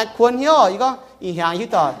ายนะควรเหี้ยอีกก็อีหางที่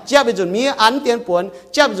ต่อเจ้าไปจุดมีอันเตียนปวน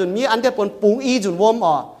เจ้าไปจุดมีอันเตียนปวนปุงอีจุดวม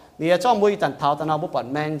อ๋อเนี่ยจ้องมวยตันเท้าตันเอาบุปผา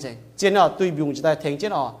แมงเจเจียนอ๋อตุยบุงจะได้เทงเจีย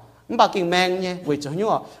นอ๋อมันปากกิ่งแมงเนี่ยเวจุหิ้ว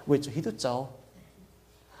อ๋อเวจุหิ้วตุเจ้า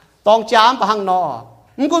ตองจ้ามปะหังนอ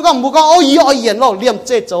มันก็โอ้ยเย็นเราเลี้ยมเ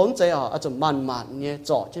จ๊โจนเจ๊อ๋อจุดมันเนี่ย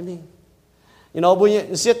จ่อใช่ไหมบุญ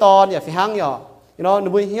เสียตอนเนี่ยฝีหังอ๋อ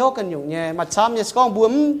บุญเหี้ยวกันอยู่เนี่ยมาช้ำเนี่ยก็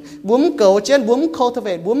บุ้มเก่าเช่นบุ้ม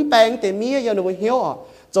cultivate บุ้มแปลงแต่เมียยังบุญเหี้ยวอ๋อ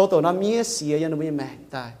โจตัวนั้นมีเสียยังไม่แม่ง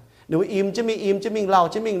ตายดูอิ่มจะมีเรา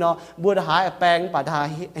จะมีเนาะบัวหายแปลงป่าหาย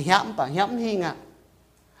ย้ำหิงอ่ะ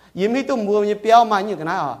ยิ้มให้ตุ้มบัวมีเปรี้ยวมาอยู่กัน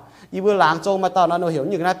นะอ๋อยี่บัวหลังโจมาตอนนั้นเราเห็น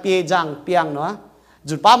อยู่กันนะเปียจังเปียงเนาะ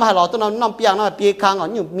จุดป้ามาหล่อตัวนั้นน้ำเปียงเนาะเปียคางอ๋อ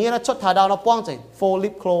อยู่มีนะชดทาดาวเราป้องใจ four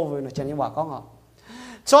lip clover เนาะเจนยี่ว่าก็อ๋อ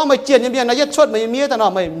ชอบไม่เจียนยังมีนะยัดชดไม่มีแต่เนาะ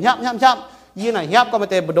ไม่ย้ำยี่ไหนยับก็มา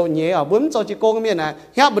เตะบดโดนเย่อ๋อบุ้มโจจิโก้ก็มีนะ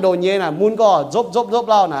ยับบดโดนเย่นะมุนก็จบ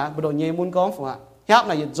เล่านะบดโดนเย่มุนก็ฝังยับ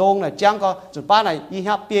này dông này chăng cóจุดป้าnày y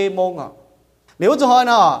ยับเปียมงอ่ะnếu cho hỏi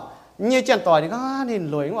nó như chuyện tỏi thì có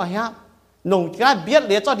nên lối ngoàiยับnông cái biết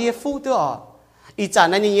để cho địa phuตัวอีจาน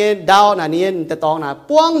นั้นนี่ดาวน่ะนี่แต่ตองน่ะ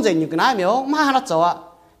ป้วงเจงอยู่กันนะเหมียวมาแล้วจ้ะ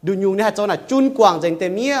ดูยุงนี่ฮะจ้ะน่ะจุนกวางเจงเต็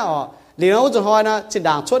มเมียอ๋อเดี๋ยวจะhỏiนะจิ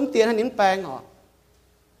ด่างชนเตียนให้นิ้มแปลงอ๋อ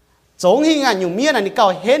จงหิงอ่ะอยู่เมียน่ะนี่เก่า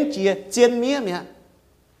เห็นเจียนเมียเนี่ย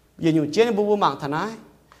อย่าอยู่เจียนบูหมั่งทนาย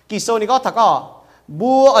กี่โซนี่ก็ถ้าก็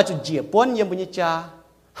บัวอาจจะเจียป้อนยังบุญจ่า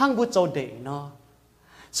ห้างบัวโจเดเนาะ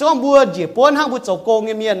ส่วนบัวเจียป้อนห้างบัวโจโกง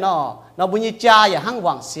เมียนเนาะเราบุญจ่าอย่าห้างห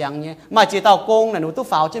วังเสียงเนี่ยมาเจียเต่าโกงน่ะหนูตู้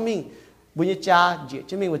ฝ้าใช่มั้ยบุญจ่าเจียใ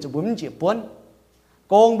ช่มั้ยว่าจะบุญเจียป้อน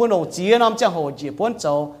โกงบุญหลงเจียน้ำจังโหเจียป้อนโจ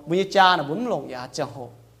บุญจ่าน่ะบุญหลงยาจังโห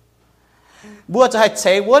บัวจะให้เฉ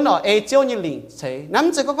ยวนเนาะเอเจียวนี่หลิงเฉยน้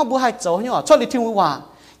ำจะก็บัวให้โจเนี่ยชอบลิทิ้งว่า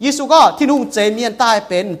ยิสุก็ที่นุ่งเจเมียนใต้เ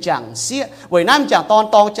ป็นจังเสียไว้น้ำจังตอน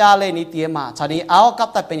ตองจาเลยนี่เตียมาชานี้เอากับ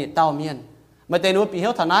แต่เป็นเต้าเมียนมาเตนูปีเฮ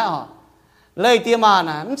ลทนายอ๋อเลยเตียมา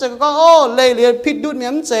นะมันจะก็โอ้เลยเรียนพิษดุดเมีย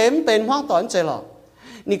นเจมเป็นห้องต่อเจหรอ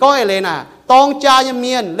นี่ก็เอเลยนะตองจายเ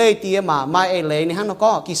มียนเลยเตียมาไม่เอเลยนี่ฮันก็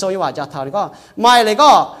กิโซยว่าจะเท่านี่ก็ไม่เลยก็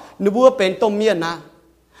หนูบัวเป็นต้มเมียนนะ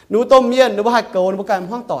หนูต้มเมียนหนูบัวให้เกาหนูบัวการ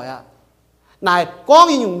ห้องต่อยอ่ะนายก้อง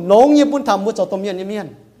อยู่น้องยี่ปุ่นทำบัวจะต้มเมียนเมียน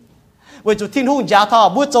为主天空家他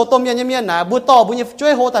不做ต้มยำเนี่ยนะ不ต่อบุญช่ว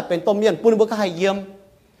ยโหแต่เป็นต้มยำปุ่นบุกให้เยี่ยม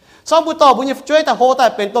ซ้อมบุต่อบุญช่วยแต่โหแต่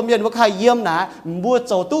เป็นต้มยำบุกให้เยี่ยมนะบุโ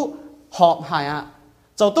จตู้หอบหายอ่ะ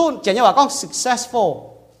โจตู้เจ๋งว่าก็ successful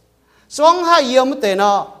ซ้อมให้เยี่ยมแต่เน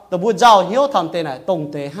าะ ตัวบัวเจ้าเหี้ยวทำเตน่ะตรง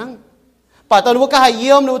เตหังป่าตัวบัวก็ให้เ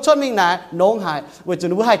ยี่ยมหนูชดมิ่งน่ะน้องหายวันจุ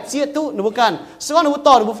นบัวให้เจี๊ยตุหนูกันส่วนหนู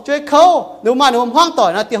ต่อหนูช่วยเขาหนูมาหนูห้องต่อย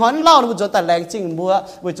นะตีหอนเล่าหนูจนแต่แรงจริงบัว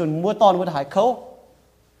วันจุนบัวต่อหนูหายเขา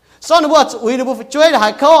ส่วนหนูบัวอุ้ยหนูช่วยหา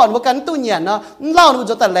ยเขาหนูกันตู้เงียนเนาะเล่าหนู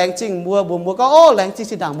จนแต่แรงจริงบัวก็โอ้แรงจริง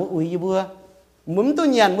สิดังบัวอุ้ยบัวมุมตู้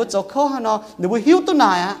เงียนบัวจกเขาฮะเนาะหนูบัวหิวตู้ไหน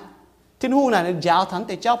อะที่หูน่ะยาวทั้งแ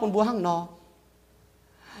ต่เจ้าปนบัวหังเนาะ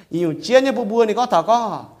อยู่เชียนเนี่ยบัวนี่ก็ถาก็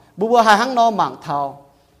บัวหายหังเนาะหมั่งเทา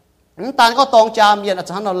ตานก็ตองจามเย็นอา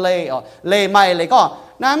จารย์เราเล่เล่ไม่เลยก็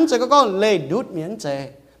น้ำใจก็เล่ดุดเหมียนใจ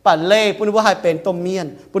ป่ะเล่ปุ่นบัวให้เป็นต้มเมียน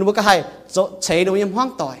ปุ่นบัวก็ให้เฉยหนูยังห้อง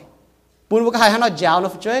ต่อยปุ่นบัวก็ให้หันเรายาวเรา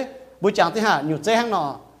ช่วยบัวจางที่หาอยู่ใจหังเนาะ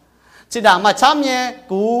สิด่างมาช้ำเนี่ย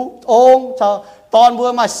กูองตอนบัว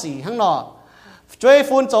มาสี่หังเนาะช่วย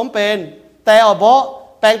ฟุ้นสมเป็นแต่เอาบ่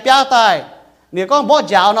แปลงเปียตายเนี่ยก็บ่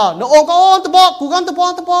ยาวเนาะหนูองก็องตะบ่กูก็ตะบ่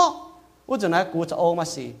ว่าจะไหนกูจะองมา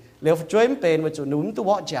สี่เลี้ยวช่วยมันเป็นว่าจะหนุนตัว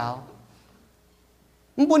บ่ยาว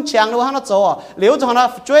มันบุญเชียงดูฮันน่ะจ่อเลี้ยวจะฮันน่ะ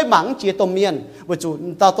ช่วยหมังจีตัวเมียนว่าจะ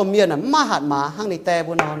ตาตัวเมียนน่ะมาหัดมาหังในแต่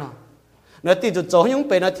บุญเนาะเนื้อตีจุดจ่อยังเ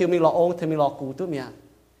ป็นนะที่มีหล่อองที่มีหล่อกูตัวเมีย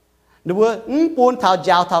ดูว่าปูนเท้าย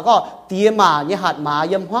าวเท้าก็เตี้ยมาเนี่ยหัดมา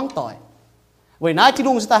เยี่ยมห้องต่อยเว้ยนายที่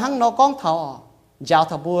ลุงสตาหังนอกล้องเท้ายาว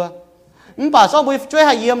เท้าบัวป่าซ้อมบุญช่วยใ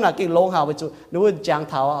ห้เยี่ยมน่ะกิ่งลงหาไปจุดูว่าจาง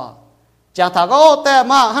เท้าก็แต่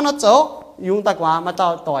มาฮันน่ะจ่อยุงตะกว่ามา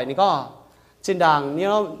ต่อยนี่ก็ชินดังนี่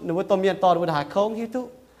เนาะหนูตัวเมียนต่อหนูถ่ายโค้งที่ทุ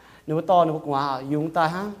หนูต่อหนูกว่ายุงตา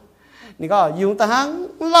หังนี่ก็ยุงตาหัง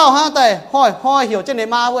เล่าฮะแต่ห้อยเหี่ยวเจนใน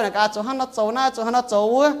มาเว้ยนะการโจฮันนัดโจหน้าโจฮันนัดโจ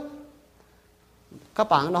เว้ยข้า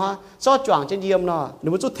ปังเนาะโจจวงเจนเยี่ยมเนาะหนู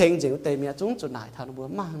จุดเทงเจียวเตะเมียจุ้งจุดไหนทางหนูบัว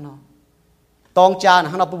มากเนาะตองจาน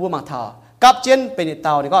หังเราบัวมาทอกับเจนเป็นเ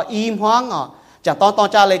ต่านี่ก็อิ่มห้องอ่ะจากตอน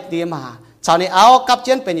จานเลยเตะมาชาวนี้เอากับเจ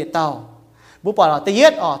นเป็นเต่าบุปผาตะเย็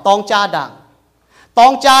ดตองจาดังตอ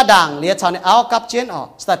งจาดังเลียชาวเนี่ยเอากับเจน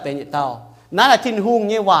สตัดเป็นเต่านั่นแหละทิ้งหุ่ง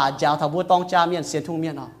เนี่ยว่าเจ้าถ้าบัวตองจาเมียนเสียทุ่งเมี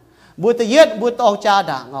ยนบัวตะเย็ดบัวตองจา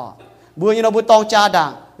ดังบัวเนี่ยบัวตองจาดัง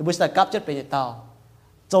บัวสตัดกับเจนเป็นเต่า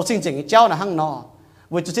โจสิ่งจริงเจ้าน่ะหั่งนอ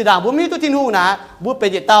บัวจุดสีดังบัวมีตัวทิ้งหุ่งนะบัวเป็น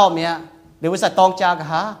เต่าเมียเดี๋ยวบัวสตัดตองจากะ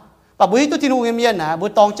ฮะปะบัวตัวทิ้งหุ่งเมียนนะบัว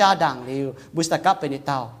ตองจาดังเดี๋ยวบัวสตัดกับเป็นเ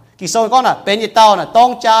ต่ากี่โซนก็น่ะเป็นเต่าน่ะตอง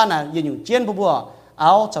จาน่ะยืนอยู่เจียนบัวเอ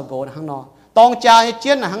าเจ้าโกน่ะหั่งนอตองจาเจี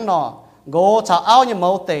ยนน่ะหั่งนอโกชาวเอาเนี่ยโม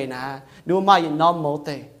เตนะดูมาอย่างน้อมโมเต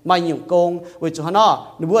มาอย่างกงวิจุฮันน่ะ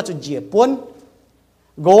ดูว่าจะเจียปน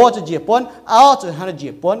โกจะเจียปนเอาจะฮันน่ะเจี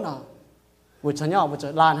ยปนวิจุฮันน่ะวิจุ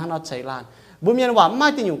ลานฮันน่ะใช้ลานบุญมีนว่าไม่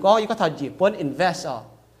ติดอยู่ก็ยังก็ทำเจียปน invest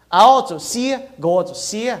เอาจะเสียโกจะเ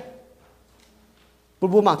สียปุ่น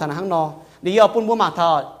บุญมาทางฮันน่ะเดี๋ยวปุ่นบุญมาทา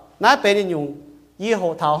งนั่นเป็นอยู่ยี่ห้อ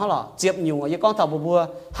เท่าฮันน่ะเจียบอยู่ยี่ก้องเท่าบัว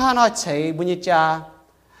ฮันน่ะใช้บุญญา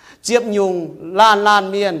เจียบยุงล้าน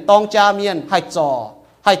เมียนตองจาเมียนให้จ่อ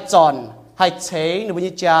ให้จอนให้เฉยหนูบุญ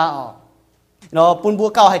ญาเนาะปุ่นบัว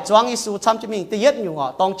เก่าให้จ้วงอิสุทำจะมีแต่เย็ดอยู่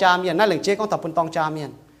ตองจาเมียนนั่นแหละเจ๊ของตับปุ่นตองจาเมีย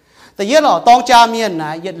นแต่เย็ดตองจาเมียนนะ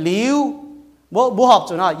เย็ดลิ้วบัวหอบ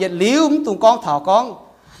จุดน่ะเย็ดลิ้วมันตุ่งกองเถากอง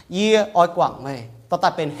เยี่ยอ้อยกว่างเลยต่อแต่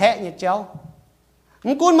เป็นแหะเนี่ยเจ้า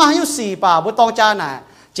มันกุนมาอยู่สี่ป่าบัวตองจาน่ะ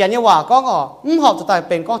เจียนเนี่ยว่าก้องมันหอบต่อแต่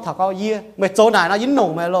เป็นกองเถากองเยี่ยไม่โจไหนนะยิ้มหนุ่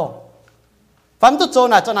มไม่โลฟันตุโจ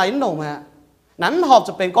น่ะจะไหนยิ้มหนุ่มฮะนั้นหอบจ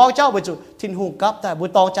ะเป็นกองเจ้าไปจุดทิ้งหุ่งกับแต่บัว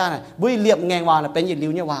ตองจาน่ะบัวเลียบแงงว่าน่ะเป็นยิดลิ้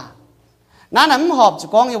วเนี่ยว่านั้นมันหอบจะ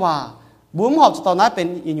กองเนี่ยว่าบัวมันหอบจะตอนนั้นเป็น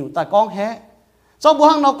อยู่แต่กองแหะเจ้าบัว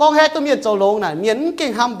หังนอกองแหะตัวเมียนโจลงน่ะเมียนเก่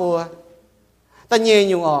งห้ามบัวแต่เยี่ย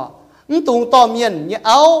อยู่มันตุงต่อเมียนเนี่ยเ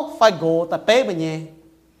อาไฟโกแต่เป๊ะไปเยี่ย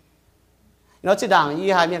nó chỉ đảng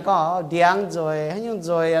y hai miền có điang rồi hay những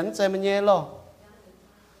rồi anh chơi mình nhé lo,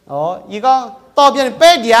 y có to biên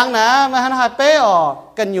bé điang nè mà hắn hai bé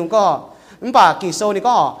cần dùng có, bà kỳ sâu này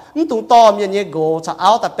có, tung to miền nhé gỗ chả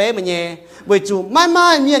áo tập bé mình nhé, bởi chủ mai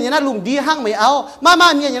miền nhé nó lùng đi hang mày áo, mai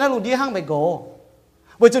miền nhé nó lùng đi hang mày gỗ,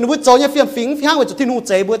 bởi chủ nó bút cho nhé phim hang bởi chủ thiên hữu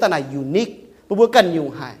chế bữa ta này unique, bữa cần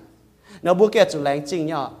dùng hai, nó bữa kia chủ lãnh trình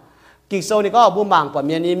nhá. Kỳ sâu này có buôn bảng của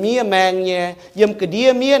miền này mía mèn nhé yếm cái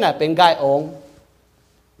đĩa mía nàyเป็นgai ống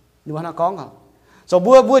ดูว่าnó có không rồi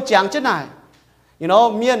bua chàng chết này you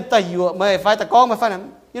know miền tây dừa mày phải ta con mày phải làm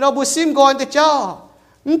you know bua sim coi ta cho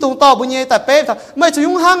tung to bua nhẹ ta pê ta mày chỉ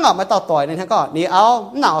dùng hang mày tao tỏi này thằng cóนี่เอา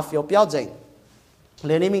nào phiếu béo dìnhเล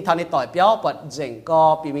ยนี่mình thằng này tỏi béo bật dình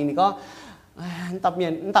co bị mình có tập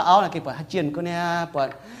miền ta áo là cái bật hạt chiên cô nè bật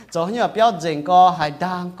rồi như là béo dình co hải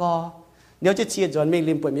đăng co nếu chỉ chia rồi mình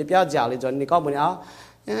liền bật miếng béo dẻo liền rồiนี่ก็บนáo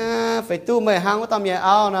phải tu mày hang của tao miếng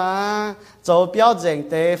áo nè rồi béo dình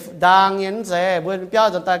để đăng nhẫn dễ bữa béo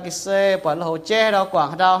rồi ta cái xe bật là hồ che đâu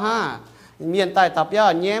quảng đâu ha miền tây tập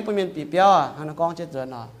béo nhé bữa miền bị béo à nó con chết rồi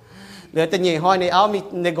nèเลยแต่ยี่ห้อยในเอามี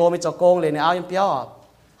ในโกมีจอกงเลยในเอายังเปี้ยว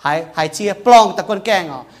hải chia plong ta con keng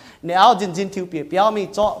à nếu áo jin thiếu béo mi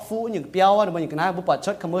cho phụ những béo á mình cái này bút bật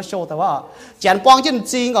chốt commercialแต่ว่าchén pong chân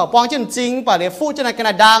chính à pong chân chính bà để phụ chân này cái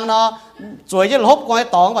này đang nó chuối chân hộp con cái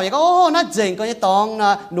tòng bảo vậy có nó dình con cái tòng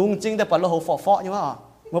nó nung chínhแต่bà lo hộp phọ như vậy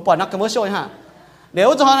một bật nó commercial ha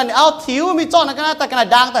nếu cho hắn này áo thiếu mi cho nó cái nàyแต่cái này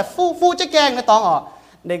đangแต่phụ chiếc keng cái tòng à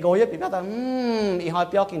để gọi với bị béo ta ý hỏi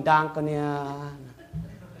béo kinh đang con nè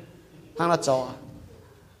hàng là cho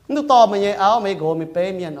nước to mà như áo mấy gọi mấy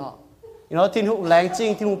bé miền à thiên hữu láng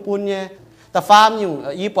chinh thiên hữu pun nhé ta farm nhung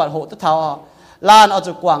y bọt hộ tất thảo lan ở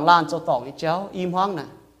chỗ quảng lan chỗ tỏng cái chéo im hoang nè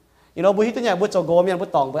bữa hít tới nhà bữa chỗ gồm nha bữa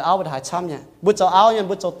tỏng bữa áo bữa hải chăm nha bữa chỗ áo nha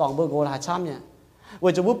bữa chỗ tỏng bữa gồm hải chăm nha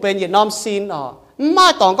bữa chỗ bữa bên Việt Nam xin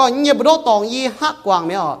mai tỏng có nhiều bữa đốt tỏng y hát quảng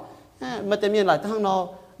mấy mà tên miền lại thằng nó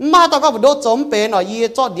mai tỏng có bữa đốt chống bên y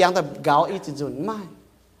cho điang ta gạo y chỉ dùn mai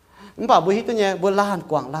bảo bữa hít tới nhà bữa lan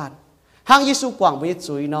quảng lan hang Giêsu quảng bữa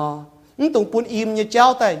chuối nó tụng pun im như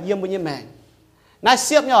cháu tay yếm như mẹ nãy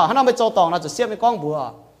xếp nhỏ hắn mới cho tòng nó chỉ xếp với con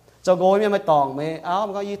bùa cho gối mới tòng mới áo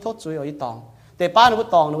mới có y thốt chuối ở y tòng để ba nó mới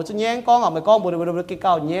tòng nó chỉ nhén con ở mới con bùa nó cái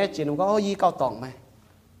cao nhé chỉ nó có y cao tòng mày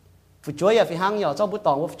phụ chuối à phi hang nhỏ cho bữa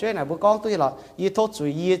tòng bữa chuối này bữa con tôi là y thốt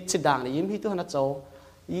chuối y chích đàng để yếm hít tôi nó cho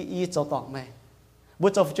y cho tòng mày bữa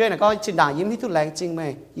cho phụ chuối này có chích đàng yếm hít tôi láng chinh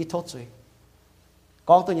mày y thốt chuối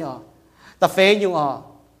con tôi nhỏ ta phê nhung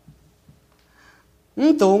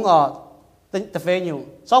tụng ta phê nhung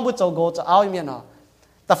sau bữa cho go cho áo miền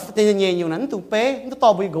ta tiền nhẹ nhung nắn tụng pé nó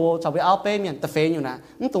to bữa go cho bữa áo pé miền ta phê nhung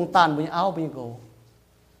nè tụng tàn bữa áo bữa go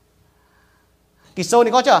kỳ sau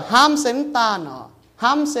này có chưa ham xém tàn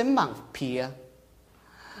ham xém mảng phìa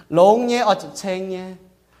lông nhé ở chụp chen nhé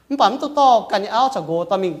bấm to cả áo cho go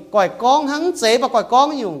ta mình quải con hắn chế và quải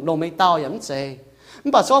con nhung lông mấy tao yếm chế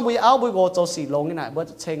bảo sau bữa áo bữa go cho xì lông như này bữa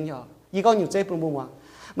chen nhở y con nhung chế bung bung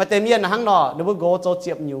mà tên miền là hang nọ nếu go cho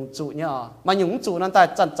chiệp nhung chủ nhở mà nhung chủนั่นแต่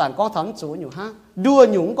จันcon thắm chủ nhung ha đua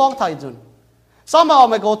nhung con thầy dùn sao mà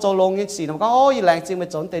mày go cho lông như xì nó có ôi làng chim mày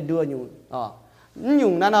trốn tên đua nhung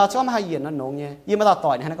nhungนั่นน่ะsao mà hay hiện nó nông nhé y mà tao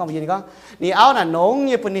tỏi này nó có gì có nị áo là nông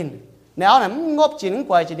như pun nín nị áo là ngốp chín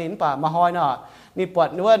quay chỉ đếnป่ามาหอยน่ะnịปวด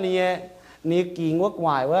นึกว่าnịกี่งวกหว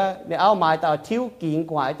ายว่าnị áo mày tao thiếuกี่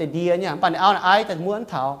หวายแต่ดีเนี่ยป่าnị áo là aiแต่ม้วน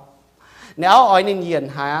thảo nếu oi nên hiền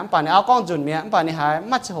hả bà nếu con dùn mẹ bà này hả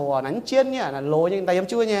mắt hồ nắn chiên nhá là lố nhưng tay em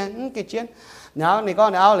chưa nha cái chiên nếu này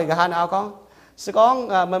con nếu lại cái hai con sẽ con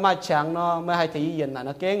mà chẳng nó mà hay thấy hiền là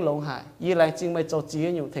nó kén lông hại y lại chừng mày cho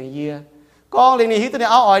chia nhiều thành y con lên này hít tới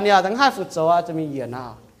áo oi nè tháng 2 phút cho cho mình hiền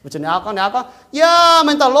nào một chuyện áo con yeah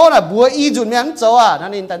mình tao lố là bùa y dùn mẹ cho nó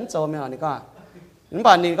nên tấn cho mẹ này con những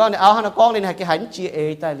bà này con áo hắn con lên hay cái hắn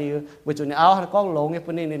chia tại vì một chuyện áo hắn con lố nghe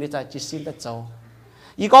bên này nên tại chỉ xin ta cho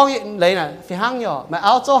y con lấy này phải hang nhỏ mà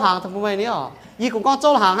áo châu hàng thằng mày nữa y cũng con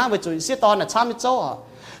châu hàng hang về chuỗi xe to là trăm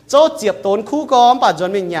châu chiệp tốn khu con bà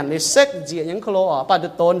chuẩn mình nhận để xếp diện những kilo bà được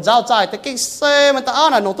tốn giao dài tới cái xe mà ta áo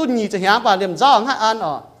là nông tu nhì cho hang bà liềm giao hàng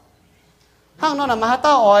ăn hang nó là mà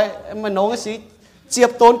tao ỏi mà nông cái gì chiệp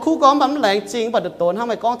tốn khu con bấm lạnh chính bà được tốn hang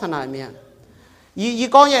mày con thằng này miệng y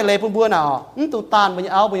con vậy lấy buồn nào tụ tàn bây giờ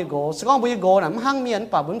áo bây giờ gỗ sẽ con bây giờ gỗ là hang miệng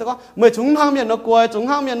bà bún tao có mười chúng hang miệng nó quay chúng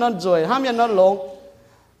hang miệng nó rồi hang miệng nó lông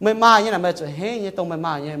ไม่มาอย่างนั้นไม่จะเฮ้ยตรงไม่ม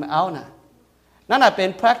าอย่างนั้นไม่เอานะนั่นน่ะเป็น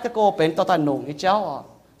practical เป็นตัวตาหนุ่มที่เจ้า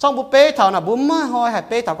ช่องบุเป้เท่าน่ะบุ้มมาหอยหายเ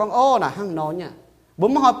ป้เท่ากังโอ้น่ะห้างนอนเนี่ยบุ้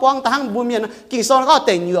มมาหอยป้องแต่ห้างบุ้มเมียนกิ่งโซนก็เต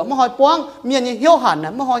ะเหยื่อมาหอยป้องเมียนเหี้ยวหันน่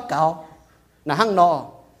ะมาหอยเก่าน่ะห้างนอ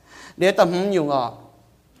เดี๋ยวตำหุ่นอยู่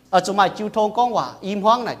จุดหมายจิวทงกองว่าอิ่ม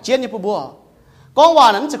ห้องน่ะเจียนยี่ปุ่บัวกองว่า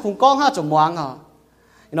นั้นจะคงกองห้าจุดมวง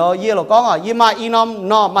ยี่หลอกกองยี่มาอีน้อม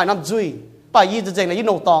นอมาน้ำจุยป่ายี่จะเจ๋งเลยยี่ห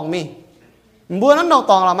นองตองมีbữa nó nông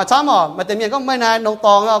tòng là mà chám mà tiền miền có mấy này nông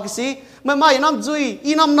tòng cái gì mấy mai năm duy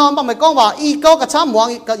y năm non bằng mấy con vào y câu cái chám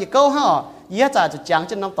muang cái câu ha y trả cho chẳng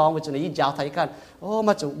trên năm tòng với chuyện này y giáo thấyกันô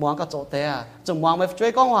mà chủ muang cái chỗ té chủ muang mấy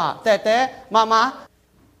chơi con hòa té mà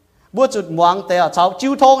bữa chủ muang té cháu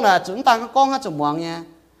chiêu thong nè chúng ta có con ha chủ muang nha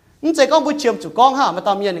nhưng chỉ con bữa chiêm chủ con ha mà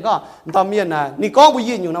tao miền nè nị con bữa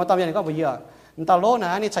gì nhiều nào tao miền có bữa gì tao lố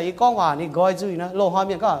nè nị chạy con hòa nị gọi duy nè lô hoa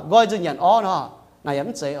miền có gọi duy nhận ó nó này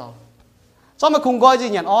ấm chế sao mà không gọi gì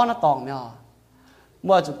nhận ó nó tòng mẹ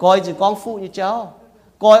mà chỉ gọi gì con phụ như cháu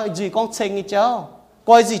gọi gì con chênh như cháu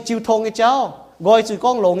gọi gì chiêu thông như cháu gọi gì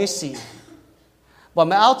con lông như xì bỏ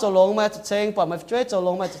mẹ áo cho lông mẹ chênh bỏ mẹ chơi cho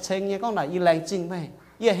lông mẹ chênh như con này y lành chinh mày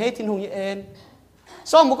y hết thiên hùng như en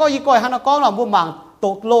sao mà có y gọi hắn nó con là mua mảng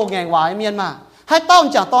tột lô ngàn hoài miền mà hai tao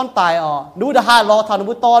chẳng ton tài đủ đã hai lo thằng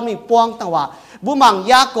bữa ton mình quăng thằng hòa bữa mảng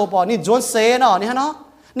giá cổ bỏ ni dồn xé nó ni hả nó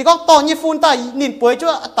นี่ก็ตอนยี่ฝุ่นตายนินป่วยจ้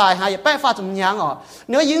ะตายหายแป้ฟ้าจมยาง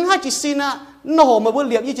nếu những hai chỉ xin nó hồ mà bữa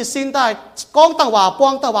liệp như chỉ xin tai con tàng hòa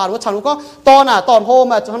quang tàng hòa nó chẳng nó có tòn à tòn hồ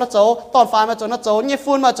mà cho nó chấu tòn phai mà cho nó chấu như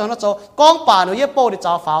phun mà cho nó chấu con bà nó yếp bô để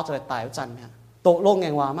cháu pháo cho lại tài chân mẹ tổ lông ngày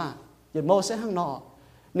hòa mà giờ mô sẽ hăng nọ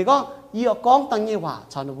นี่ก็ยี่ก้องตั้งยี่ว่า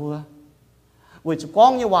ชาวนาบัววิจก้อ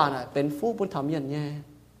งยี่ว่าน่ะเป็นฟูปุ่นทำเมียนเนี่ย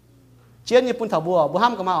เชียนยี่ปุ่นทำบัวบัวห้า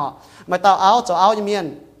มก็มาอ๋อมาเตาเอาจะเอายี่เมียน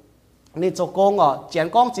นี่จะโกงอ๋อเจียน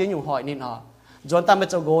ก้องเจียนอยู่หอยนี่อ๋อจนตามไป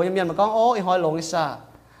จะโกยี่เมียนมาก้องโอ้ยหอยลงอีซ่า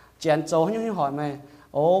เจียนโจยุ่งหอยไหม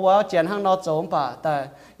โอ้ว่าเจียนห้างนอโจมป่ะแต่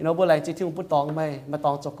ยี่น้องบัวไหลจีที่ปุ่นตองไหมมาต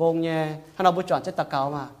องจะโกงเนี่ยห้างนอบัวจวนจะตะเกา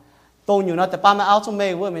มาโตอยู่นะแต่ป้ามาเอาชุ่มเม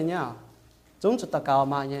ย์เว้ยเมียเนี่ยจุ้งจะตะเกา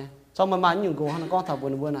มาเนี่ยxong mà những cô hắn con thảo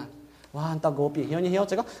buồn à, wow tao gỗ bị hiếu như hiếu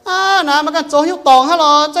chỉ có nè mà cái chỗ hiếu tòng hết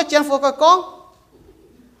rồi chắc chắn phụ cái con,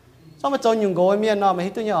 xong mà chỗ những gỗ miền nó mà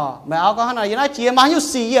hít tôi nhỏ, mà áo con hắn này nó chia mà hiếu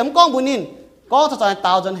xì hiểm con buồn nín, con thật sự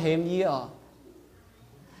tao dân hiểm gì à,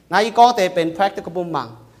 này con thìเป็น practical มั่ง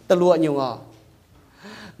ตะลวดอยู่อ่ะ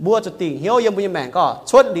บัวจะติ่งhiếuยังบุญแม่ก็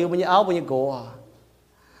ชดหลิวบุญเอ้าบุญโกอ่ะ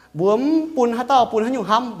บัวปุ่นฮัตเต้าปุ่นฮันอยู่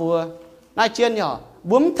ห้ำบัวนายเชียนเนี่ย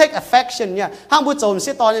บุ้ม take affection เนี่ยห้างบุญโจรเ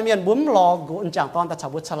สียตอนยังเมียนบุ้มรอกุญจังตอนตะฉ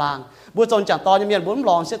บุญฉลางบุญโจรจังตอนยังเมียนบุ้ม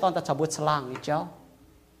รอเสียตอนตะฉบุญฉลางนี่เจ้า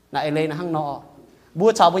น่ะไอเลนห้างนอบุ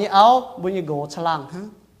ญชาวบุญเอาบุญโกฉลางฮะ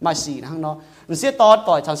มาสีห้างนอเสียตอน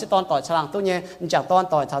ต่อยฉันเสียตอนต่อยฉลางตัวเนี่ยจังตอน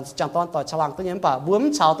ต่อยฉันจังตอนต่อยฉลางตัวเนี่ยป่ะบุ้ม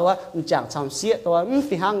ชาวตัวจังฉันเสียตัว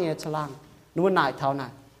ที่ห้างเนี่ยฉลางนู่นนายเท่านั้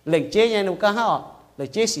นเหล็กเจ๊เนี่ยนู่นก็ห้าเหล็ก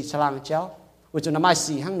เจ๊สีฉลางเจ้าบุญโจรมา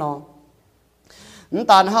สีห้างนอนั่น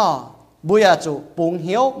ตอนห้าbây giờ chủ bùng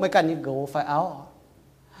hiếu mới cần những gỗ phải áo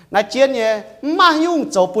nãy chiến nhé mà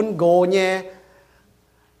nhung chủ bùng gỗ nhé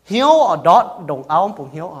hiếu ở đó đồng áo bùng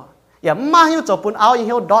hiếu à giờ mà nhung chủ bùng áo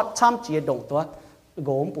hiếu đó tham chỉ đồngตัว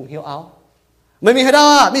gỗ bùng hiếu áo mình hay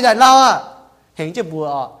đó mình giải lao à hình chứ bùa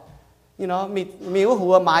à you know mình có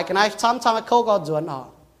hùa mãi cái này tham cái khâu có chuẩn à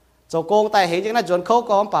chủ công tại hình chứ này chuẩn khâu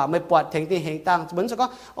có bảo mình bọt thành thì hình tăng vẫn sẽ có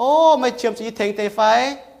ô mình chiếm chỉ thành thì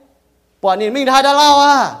phải bọt này mình hay đó lao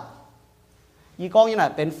àยี่ก้องยี่ไหน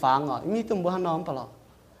เป็นฟางอ่ะมีตุ้มบัวน้องเปล่า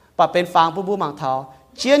ป่ะเป็นฟางปุ่นบัวหมางเท้า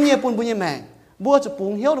เชียนเนี่ยปุ่นบุญยี่แมงบัวจะปุ่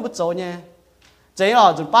งเหี้ยวหรือบัวโจเนี่ยเจ๊หรอ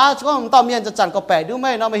จุดป้าก็ตอนเมียนจะจันก็แปะดูไหม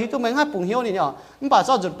น้องไม่ฮิตตุ้มแมงให้ปุ่งเหี้ยวนี่เนี่ยมันป่ะช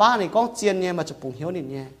อบจุดป้านี่ก้องเจียนเนี่ยมาจะปุ่งเหี้ยวนี่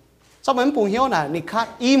เนี่ยชอบเหมือนปุ่งเหี้ยวน่ะนี่คัด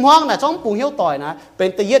อิ่มห้องน่ะชอบปุ่งเหี้ยวต่อยนะเป็น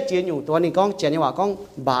ตะเย็ดเจียนอยู่ตัวนี่ก้องเจียนนี่ว่าก้อง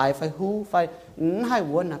บ่ายไฟหูไฟให้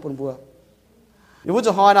วนนะปุ่นบัวอยู่บัวจ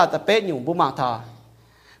ะห้อยน่ะแต่เป็ดอยู่บัวหมางเท้า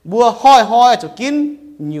บัวห้อยจะกิน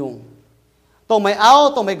อยู่ตัวไม่เอา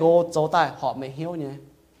ตัวไม่โกโจตายหอบไม่เหี้ยวเนี่ย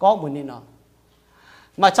ก้องบุญนี่เนาะ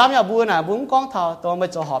มาช้ำอย่าบัวน่ะบุ้งก้องเท่าตัวไม่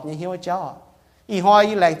โจหอบเนี่ยเหี้ยวเจ้าอีหอย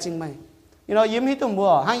อีแรงจริงไหมนี่เรายิ้มให้ตัวบั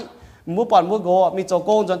วให้บัวปอนบัวโกมีโจโก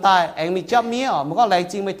งจนตายเองมีจับเมียมันก็แรง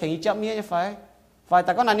จริงไม่ถึงจับเมียจะไฟแ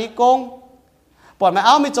ต่ก็นันนี้โกงปอนไม่เอ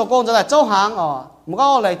ามีโจโกงจนตายเจ้าหางมันก็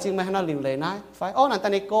แรงจริงไม่ให้น่าหลิวเลยนะไฟโอ้นันตา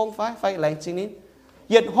นี้โกงไฟแรงจริงนี้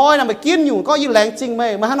เหยียดหอยน่ะไม่กินอยู่ก็ยิ่งแรงจริงไหม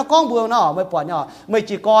มาให้น่าก้องบัวเนาะไม่ปอนเนาะไม่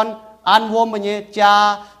จีกรอันวมมันเนี่ยจ้า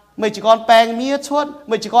ไม่จีกรแปลงเมียชดไ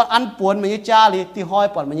ม่จีกรอันปวนมันเนี่ยจ้าเลยที่ห้อย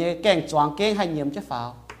ปอนมันเนี่ยแกงจวงแกงให้เยี่ยมจะฝ่า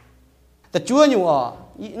แต่ชั่วอยู่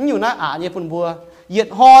อยู่นะเนี่ยปุ่นบัวเหยียด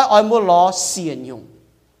ห้อยอ้อยบัวล้อเสียนอยู่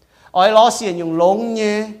อ้อยล้อเสียนอยู่ลงเ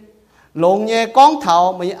นี่ยก้องเท้า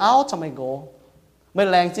มันเอาทำไมโกไม่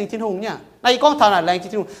แรงจริงที่หุ่งเนี่ยในก้องเท้าน่ะแรงจริ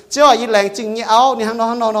งที่หุ่งเจ้าอีแรงจริงเนี่ยเอานี่ข้างนอ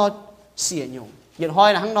กเสียนอยู่เหยียดห้อย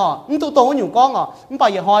นะข้างนอกมันตัวมันอยู่ก้องมันไป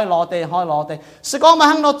เหยียดห้อยรอเตะสก้องมา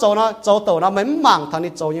ข้างนอกโจนะโจโตนะไม่มั่งทาง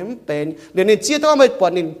นี้โจยังไม่เป็นเดี๋ยวนี้เจี๊ยต้องไม่ปว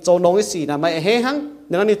ดนี่โจลงที่สี่นะไม่เฮ้หังเ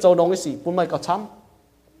ดี๋ยวนี้โจลงที่สี่ปุ่นไม่ก็ช้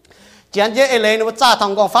ำเจียนเย่เอเลนว่าจ้าทา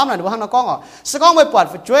งกองฟ้าหน่อยว่าข้างนอกก้องสก้องไม่ปวด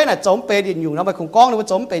ช่วยน่ะโจมเป็นอยู่นะไม่คงก้องหรือว่า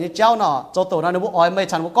โจมเป็นเจ้าเนาะโจโตนะหรือว่าอ้อยไม่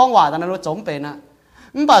ฉันว่าก้องหวานนั้นว่าโจมเป็นนะ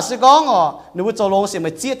มันป่าสก้องหรือว่าโจลงเสียไ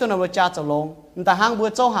ม่เจี๊ยตัวนั้นว่าจ้าโจลงแต่หางบัว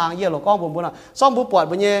เจ้าหางเยี่ยหลอกก้องบุญน่ะซ่อมบัวปวด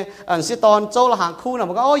บุญเนี่ยสิตอนเจ้าละหางคู่น่ะ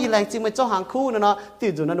มันก็โอ้ยแรงจริงมันเจ้าหางคู่น่ะเนาะติ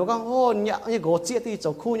ดอยู่นั่นมันก็โอ้ยโกเจี๊ยที่เจ้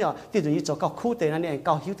าคู่เนี่ยติดอยู่ที่เจ้าเก่าคู่เตะนั่นเองเ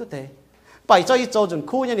ก่าหิ้วตัวเตะไปเจ้ายี่เจ้าจน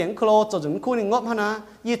คู่เนี่ยเหลียงโคลเจ้าจนคู่นี่งบฮะนะ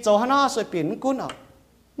ยี่เจ้าฮะนะสวยเปลี่ยนกุ้น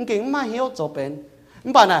มันเก่งมาเหี้ยวเจ้าเป็นมั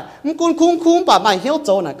นป่าน่ะมันกุ้นคุ้มป่าไม่เหี้ยวเ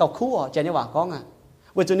จ้าน่ะเก่าคู่เจนี่ว่าก้อง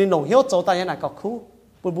วันจุนี่หนุ่มเหี้ยวเจ้าตายน่ะเก่าคู่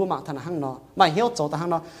ปุ่นบัวหมากทันห้างนอไม่เหี้ยวโจแต่ห้าง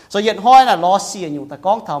นอส่วนเหยียดห้อยน่ะล้อเสียอยู่แต่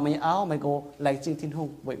ก้องเท่าไม่เอาไม่โกแรงจริงทิ้งหง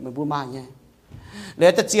เว้ยมันบัวมาเนี่ยเล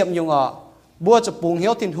ยจะเจียมอยู่บัวจะปรุงเหี้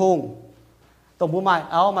ยวทิ้งหงตรงบัวมา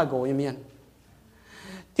เอาไม่โกยังเมียน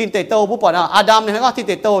ทิ้งเตโตบัวปอดอาดัมเนี่ยก็ทิ้ง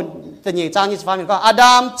เตโตจะเหยียดจานยี่สิบฟันนี่ก็อา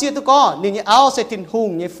ดัมเจี๊ยตัวก็นี่เอาเสร็จทิ้งหง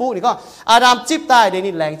เนี่ยฟูนี่ก็อาดัมจิ๊บตายเดี๋ยว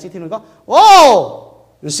นี้แรงจริงทิ้งหงก็โอ้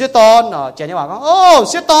เสียตอนเจนี่ว่าก็โอ้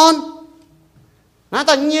เสียตอนน่าแ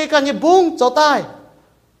ต่เนี่ยกันเนี่ยบุ้งโจตาย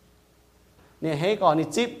เนี่ยให้ก่อนนี่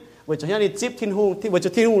จิ๊บวันจุดนี้นี่จิ๊บทิ้งหุ่งที่วันจุ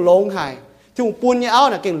ดทิ้งหุ่งลงหายทิ้งหุ่งปุ่นเนี่ยเอา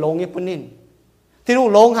น่ะเก่งลงเนี่ยปุ่นนิน thiên hùng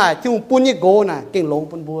lông hải thiên hùng bún như gỗ này kinh lông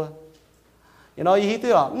bún bùa you know ý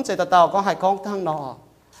tôi mình sẽ tao có hai con thằng nọ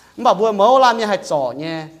mình bảo bùa máu làm như hai trò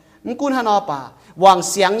nhé mình cún hai nọ bà hoàng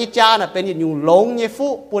sáng như cha làเป็นอยู่ลงnhư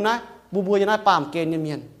phụ bùn á bùa bùa như này pàmเกณฑ์như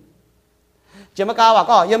miền chỉ mà cao bảo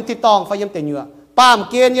có yếm thịt tong phải yếmเตnhựaปาม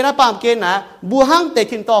เกณฑ์như nàyปามเกณฑ์นะบัวหั่งเตะ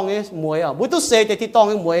ทินตองนี่มวยอ่ะบัวตุเสเตะทินตอง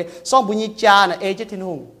นี่มวยซ่องบุญญจาน่ะเอเจทินห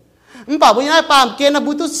งมันป่าบุญญาปามเกณฑ์นะ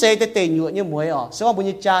บัวตุเสเตะหยวนี่มวยอ่ะซ่องบุญ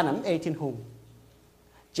ญจาน่ะเอทินหง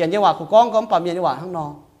เจียนยังว่าคู่ก้องก็ปามเมียนยังว่าข้างนอ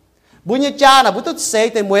กบุญญจาน่ะบัวตุเส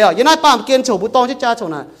เตะมวยอ่ะยังไงปามเกณฑ์โฉบุตองจ้าโฉ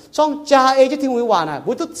น่ะซ่องจาเอเจทินหงว่าน่ะ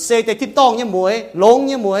บัวตุเสเตะทินตองนี่มวยลง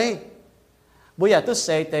นี่มวยบัวอยากตุเส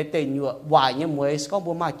เตะหยววายนี่มวยซ่อง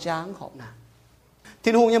บัวมาจ้างขอบน่ะ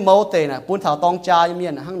thiên hùng như mẫu tề nè buôn thảo tong cha như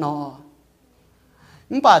miền hang nọ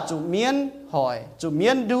nhưng bà chủ miến hỏi chủ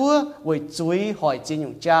miến đứa với chuối hỏi chi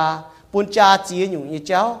nhung cha buôn cha chi nhung như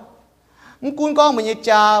cháu nhưng cún con mình như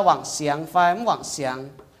cha hoàng xiang phai hoàng xiang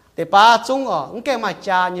để ba chung ở những cái mà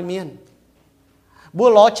cha như miền bữa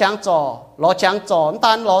ló trắng trò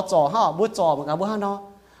tan ló trò ha bữa trò mà cả bữa ha nó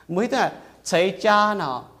mới thế này thấy cha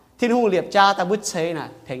nào thiên hùng liệp cha ta bữa thấy nè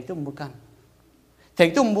thành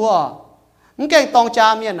tung bữaมึงแกงตองจา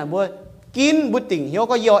เมียนน่ะบัวกินบุติ่งเหี่ยว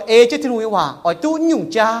ก็ยอเอจะทิ้งไว้ว่าอ๋อตู้ยุ่ง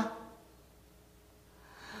จา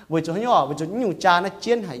บัวจุดย่อบัวจุดยุ่งจาน่ะเ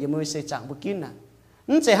จียนหายยังไม่เสียจังบัวกินน่ะ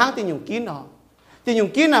นั่นเสียห้างติ่งยุ่งกินอ๋อติ่งยุ่ง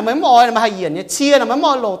กินน่ะไม่มอยมาให้เยียนเนี่ยเชียน่ะไม่ม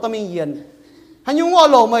อยโหลต้องมีเยียนให้ยุ่งว่า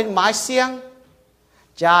โหลมาหมายเสียง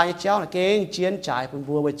จาเจ้าน่ะเก่งเจียนจ่ายเป็น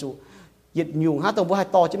บัวบัวจุหยิดยุ่งฮะตัวบัวให้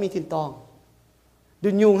ต่อจะมีทิ้งตองดู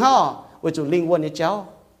ยุ่งฮะบัวจุลิงวนเนี่ยเจ้า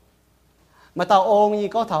mà tao ôm như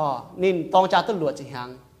có thọ nên tông cha tôi luộc chỉ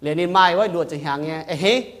hàng liền nên mai với luộc chỉ hàng nghe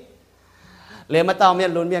ế liền mà tao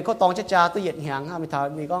miền luộc miền có tông cha tôi nhiệt hàng ha mình thọ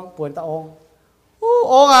mình có buồn tao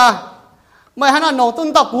ôm à mày hắn là nổ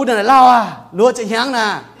tuân tao cú này lao à luộc chỉ hàng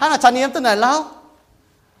nè hắn là chăn yếm tuân này lao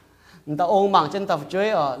tao ôm bằng chân tao chơi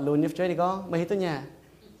ở luộc như chơi đi con mày hít tôi nhà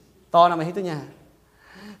to là mày hít tôi nhà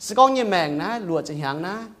sẽ có như mèn ná luộc chỉ hàng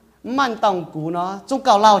ná man tông cú nó chúng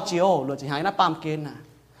cao lao chiếu luộc chỉ hàng nó pam kên nè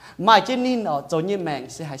mai trên nín ở chỗ như mèn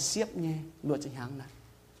sẽ hãy xếp nhé luộc chỉ hàng này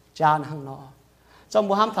cha nó hàng nọ trong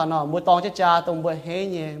bữa ham thằng nọ bữa tong cho cha tông bữa hé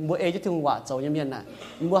nhé bữa ê cho thương quả chỗ như miền này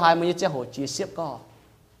bữa hai mươi chiếc hồ chỉ xếp co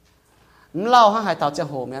lau hai thảo chiếc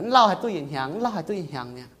hồ miền lau hai tôi hiện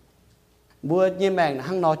hàng nè bữa như mèn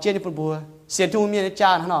hàng nọ trên đi bữa xiên thu miền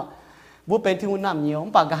cha nó nọ bữa bên thu nằm nhiều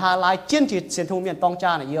bà cả hai lai chiến chỉ xiên thu miền tong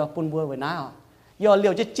cha này giờ bún bữa với ná giờ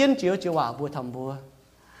liệu cho chiến chiếu chiếu quả bữa thầm bữa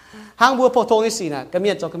hàng bùa phổ thông cái gì nè cái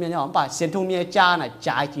miền cho cái miền nhỏ bà xiên thu miền cha này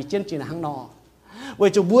trái chỉ trên chỉ là hàng nọ với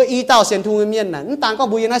chủ bùa y tao xiên thu miền này tăng có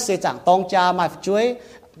bùa như này sẽ chẳng tông cha mà chuối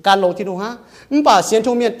การลงที่ดูฮะbà xiên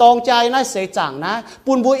thu miền tông cha này sẽ chẳng ná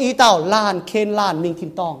bùn bùa y tao lan khen lan mình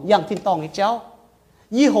thiên tông yang thiên tông cái cháu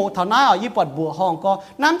ยี่โหเท่านั้นอ่ะยี่ปวดบัวห้องก็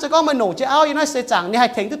น้ำจะก็มาหนูจะเอาอย่างนั้นเสียจังนี่ให้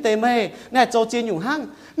เถงตัวเต็มให้นี่โจจีนอยู่ห้าง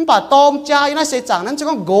มันป่าตอมใจอย่างนั้นเสียจังนั้นจะ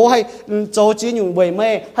ก็โกให้โจจีนอยู่เว่ยเม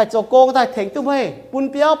ย์ให้โจโกก็ได้เถงตัวเมย์ปุน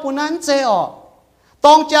เปียวปุนนั้นเจอต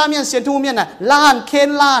องจาเมียนเสียนทูเมียนน่ะล้านเคน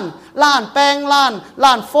ล้านแป้งล้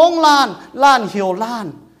านฟงล้านเหี่ยวล้า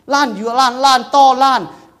นอยู่ล้านต่อล้าน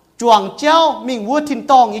จวงเจ้ามิงวัวทิน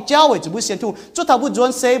ตองยี่เจ้าเว้ยจะบุเสียนทูจุดถ้าบุจว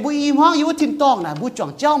นเสบุอีมห้องยี่วัวทินตองน่ะบุจวง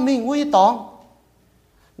เจ้ามิงวัวยี่ตอง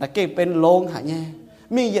น่ะเก่งเป็นโลงหะเนี่ย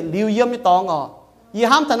มีเหยียดลิ้วเยี่ยมยี่ตองอ๋อยี่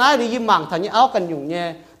ห้ามทนายหรือยี่หมั่งทนยี่เอากันอยู่เนี่ย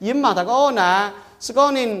ยิ้มหมั่งทนก็โอ้นะสก็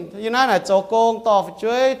นินยี่นั่นน่ะโจโกงต่อ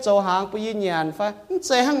ช่วยโจหางปุยหยานไฟเซ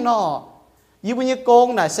ห้างนอยี่ปุยโกง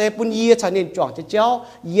น่ะเซปุยยี่ฉันนินจ่องเจ้า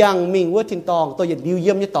ยังมิงวัวทินตองตัวเหยียดลิ้วเ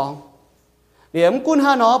ยี่ยมยี่ตองเดี๋ยวกุ้นห้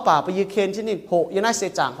าน้อป่าปุยเคนชนิดโหยี่นั่นเซ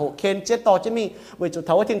จ่างโหเคนเจ็ดต่อจะมีเวจุดเ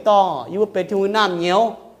ท้าทินตองยี่ว่าเป็นทุ่งน้ำเหนียว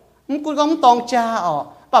กุ้นก็มันตองจ้าอ๋อ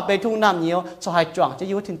ป่าไปทุ่งน้ำเหนียวสหายจ่องจะ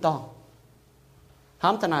ยุ่งทิ้งตองห้า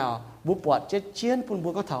มทนายอ๋อบุปผาเจี๊ยเชียนปุ่นบุ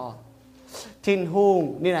ก็ถอทิ้งหง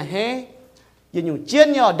นี่นะเฮ้ยันอยู่เชียน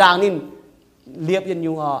เนี่ยด่างนินเลียบยันอ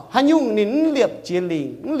ยู่อ๋อฮันยุ่งนินเลียบเชียนลิ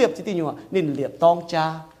งเลียบที่ตีอยู่อ๋อนินเลียบตองจ้า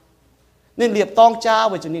นินเลียบตองจ้า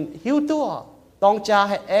ไว้จนนินหิวตัวตองจ้า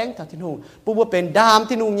ให้แองถ้าทิ้งหงปุ่นบุเป็นดาม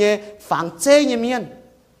ทิ้งหงเนี่ยฝังเจ๊เนี่ยเมียน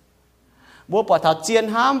บุปผาถาเจียน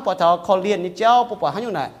ห้ามปผาถาคอเลียนนี่เจ้าบุปผาฮันอ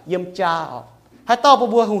ยู่ไหนเยี่ยมจ้าอ๋อให้ต่อป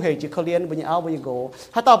บัวหงเหจีเขาเรียนบุญเอาบุญโก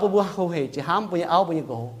ให้ต่อปบัวหงเหจีห้ามบุญเอาบุญ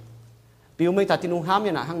โกปิวไม่ตัดที่นุ่งห้ามอ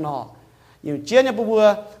ย่างหนาห้างนออยู่เจียนเนี่ยป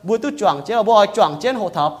บัวตู้จ่วงเจ้าบัวจ่วงเจียนหัว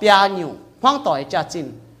เท้าเปียอยู่ห้องต่อยจ่าจิน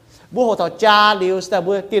บัวหัวเท้าจ่าเลี้ยวแต่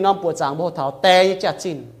บัวตีน้องปวดจางบัวหัวเท้าแต่จ่า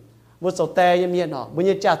จินบัวโซแต่ยังเมียนหนอบุญ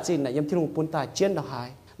จ่าจินน่ะยังที่นุ่งปุ่นตายเจียนดอกหาย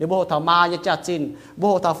เดี๋ยวบัวหัวเท้ามายังจ่าจินบัว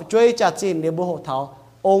หัวเท้าช่วยจ่าจินเดี๋ยวบัวหัวเท้า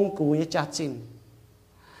องกูยังจ่าจิน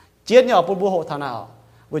เจียนเนี่ยปุ่นบัวหัวเท้าหนาว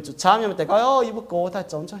วิจุดช้ำยังแต่ก็โอ้ยบุโกถ้า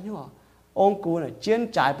จมช้ำอยู่ ông cú này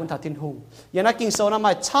chiến trái bún thảo thiên hùng giờ nó kinh sâu nó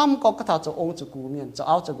mai chăm có cái thảo cho ông cho cú miền cho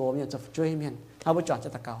áo cho gỗ miền cho chơi miền họ bữa chọn cho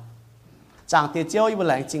ta cao chẳng tiền chiếu như bữa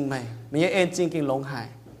lạnh chinh mày mình ên chinh kinh lông hải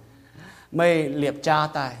mày liệp cha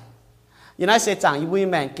tài giờ nó sẽ chẳng như vui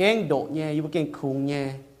mèn kén độ nhẹ như kén khung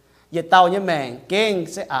nhẹ giờ tàu như mèn kén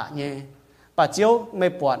sẽ nhẹ bà chiếu mày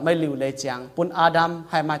bọt mày liều lệ chẳng bún Adam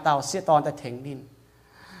hay mai tàu sẽ toàn tại thèn nín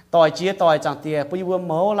tỏi chia tỏi chẳng tiền bữa vừa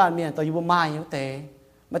máu lan miền tỏi vừa mai như thế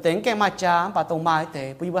mà tính cái mai cha bà tông mai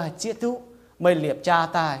thế bữa vừa hay chia tú mày liệp cha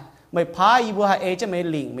tài mày phá vừa hay cho mày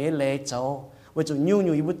lỉnh mày lệ cháu với chủ nhu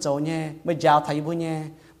nhu vừa cháu nhẹ mày giàu thấy vừa nhẹ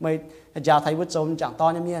mày giàu thấy vừa cháu chẳng to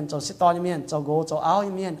như miền cháu sẽ to như miền cháu gỗ cháu áo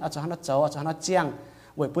như miền à cháu nó cháu à cháu nó chiang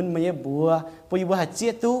với bún mày bữa vừa hay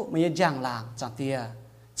chia tú mày giang làng chẳng tiền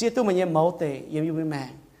chia tu mình máu tệ yêu yêu mẹ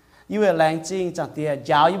yêu làng chính chẳng tiền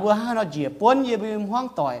giáo yêu ha nó dễ bún yêu hoang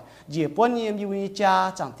tỏi dễ bún yêu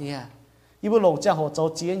cha chẳng tiền yêu lồng cha hồ cháu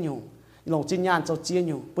chia nhung lồng chín nhàn cháu chia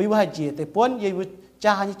nhung yêu hay dễ tệ bún yêu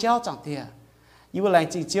cha như cháu chẳng tiền yêu làng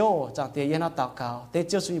chính chiếu chẳng tiền yêu nó tạo cao tê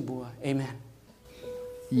chiếu suy bùa amen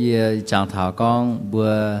ye chẳng thảo con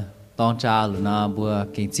bùa tông cha luôn na bùa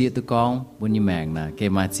kinh chia tu con bùa như mèn nè cái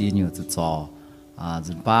mai chia nhiều tự trò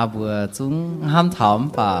chúng ba bữa chúng ham thầm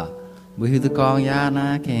và bữa hư tụi con ya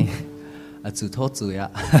na cái chú thốt chú ya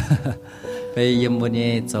bây giờ bữa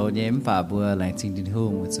nay cháu nhém và bữa làng trình thiên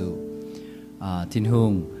hùng một chú thiên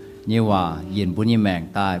hùng nhưว่าเย็น bữa nay mèn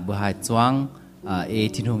tai bữa hai choáng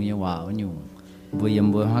thiên hùng nhưว่าanh nhung bữa giờ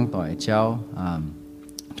bữa hoang tỏi cháu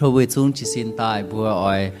thôi bữa chúng chỉ xin tai bữa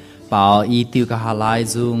oi bảo tiêu cả hà lai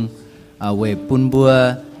dung về bún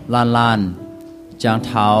bữa lan chẳng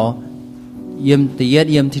tháo yếm tiết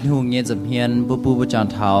yếm thiên hùng nghe dầm hiền bữa bữa chọn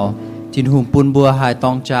thảo thiên hùng bún bữa hai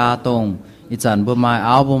tông cha tông ít chọn bữa mai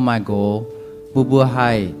áo bữa mai gỗ bữa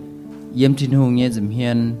hai yếm thiên hùng nghe dầm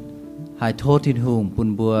hiền hai thô thiên hùng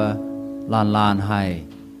bún bữa lan hai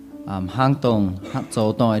hang tông hang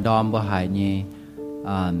châu tông ai đom bữa hai nhé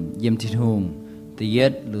yếm thiên hùng tiết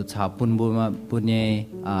lụt chảo bún bữa nhé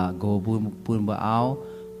gỗ bún bữa áo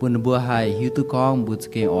bún bữa hai hiu tu con bữa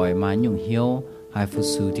cái ỏi mai nhung hiu hai phút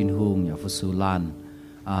su thiên hùng nhà phút su lan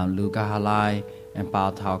lưu ca hà lai em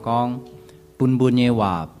bảo thảo con bún bún nhẹ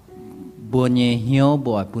hòa bún nhẹ hiếu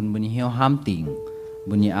bò bún bún hiếu ham tỉnh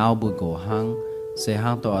bún nhẹ áo bún cổ hang sẽ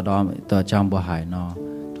hang tọa đom tọa trong bò hải nọ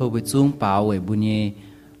thôi với chúng bảo về bún nhẹ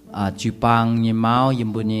chịu băng nhẹ máu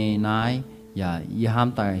yếm bún nhẹ nái và y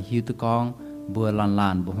ham tại hiếu tu con bùa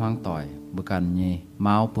lan bùa hoang tỏi bùa cằn nhẹ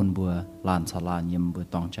máu bún bùa lan xà lan yếm bùa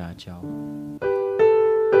tòng cha cháu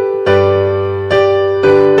Hãy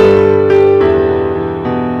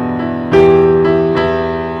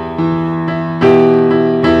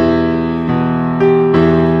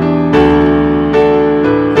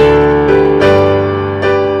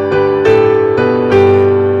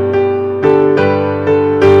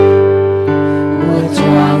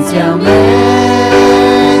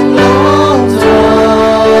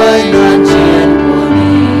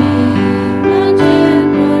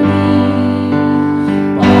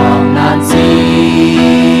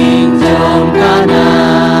subscribe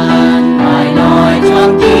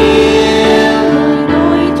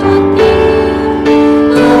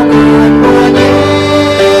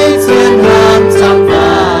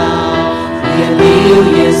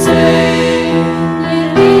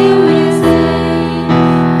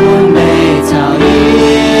cho kênh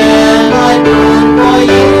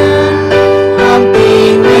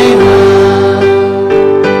Ghiền Mì Gõ để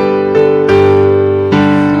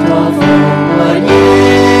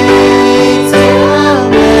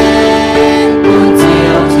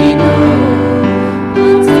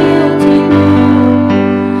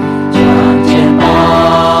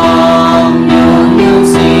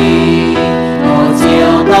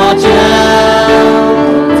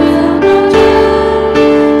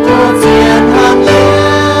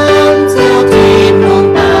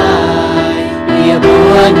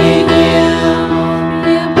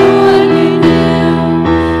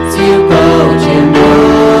không bỏ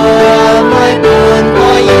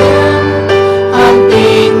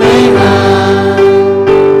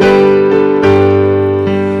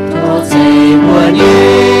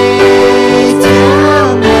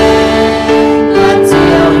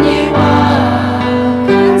lỡ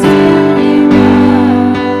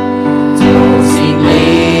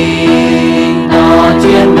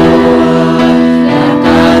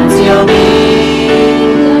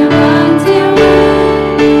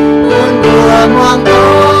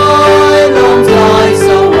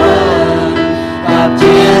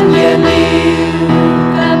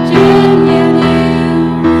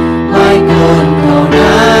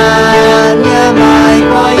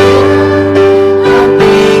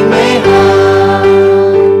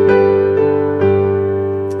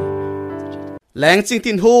lén chính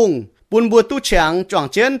thiên hùng bùn bùa tu chẳng choàng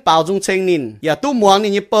chén bảo dung chênh nín ya tu muang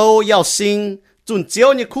nín như bầu yao sinh chun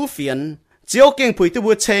chiếu như khu phiền chiếu kinh phủi tu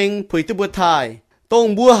bùa chênh phủi tu bùa thai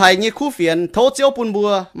tông bùa hay như khu phiền thấu chiếu bùn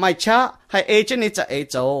bùa mai cha hay ê trên này cha ê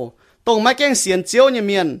châu tông mai keng xiên chiếu như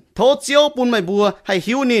miền thấu chiếu bùn mai bùa hay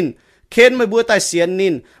hiu nín khen mai bùa tai xiên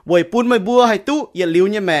nín vội bùn mai bùa hay tu ya liu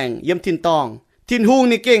như mèng yếm thiên tòng thiên hùng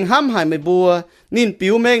ní keng ham hay mai bùa nín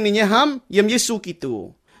piu mèng ní như ham yếm Giêsu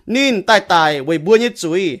Kitô nín tai tai vội bùa như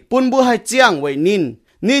chuối bùn bùa hay chiang vội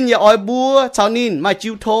nín ya oi bùa chào nín mai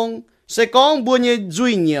chiu thông sẽ có bùa như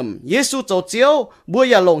duy nhiệm Giêsu châu chiếu bùa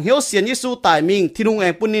ya lồng hiếu xiên Giêsu tài mình thiên hùng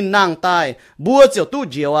em bùn nín nàng tai bùa chiếu tu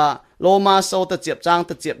diệu à lô ma sâu ta chiệp trang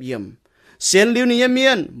ta chiệp yểm xiên liu ní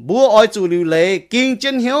miên bùa oi chủ liu lệ kinh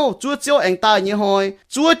chân hiếu chúa chiếu anh ta như hồi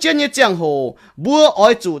chúa chân như giang hồ bùa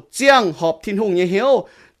oi chủ giang họp thiên hùng như hiếu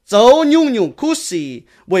dấu nhung nhung khu xì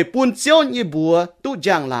bởi bùn chiếu như bùa tu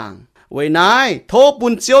giang làng bởi nái thô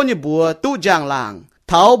bùn chiếu như bùa tu giang làng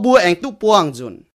tháo bùa anh tu buông dùn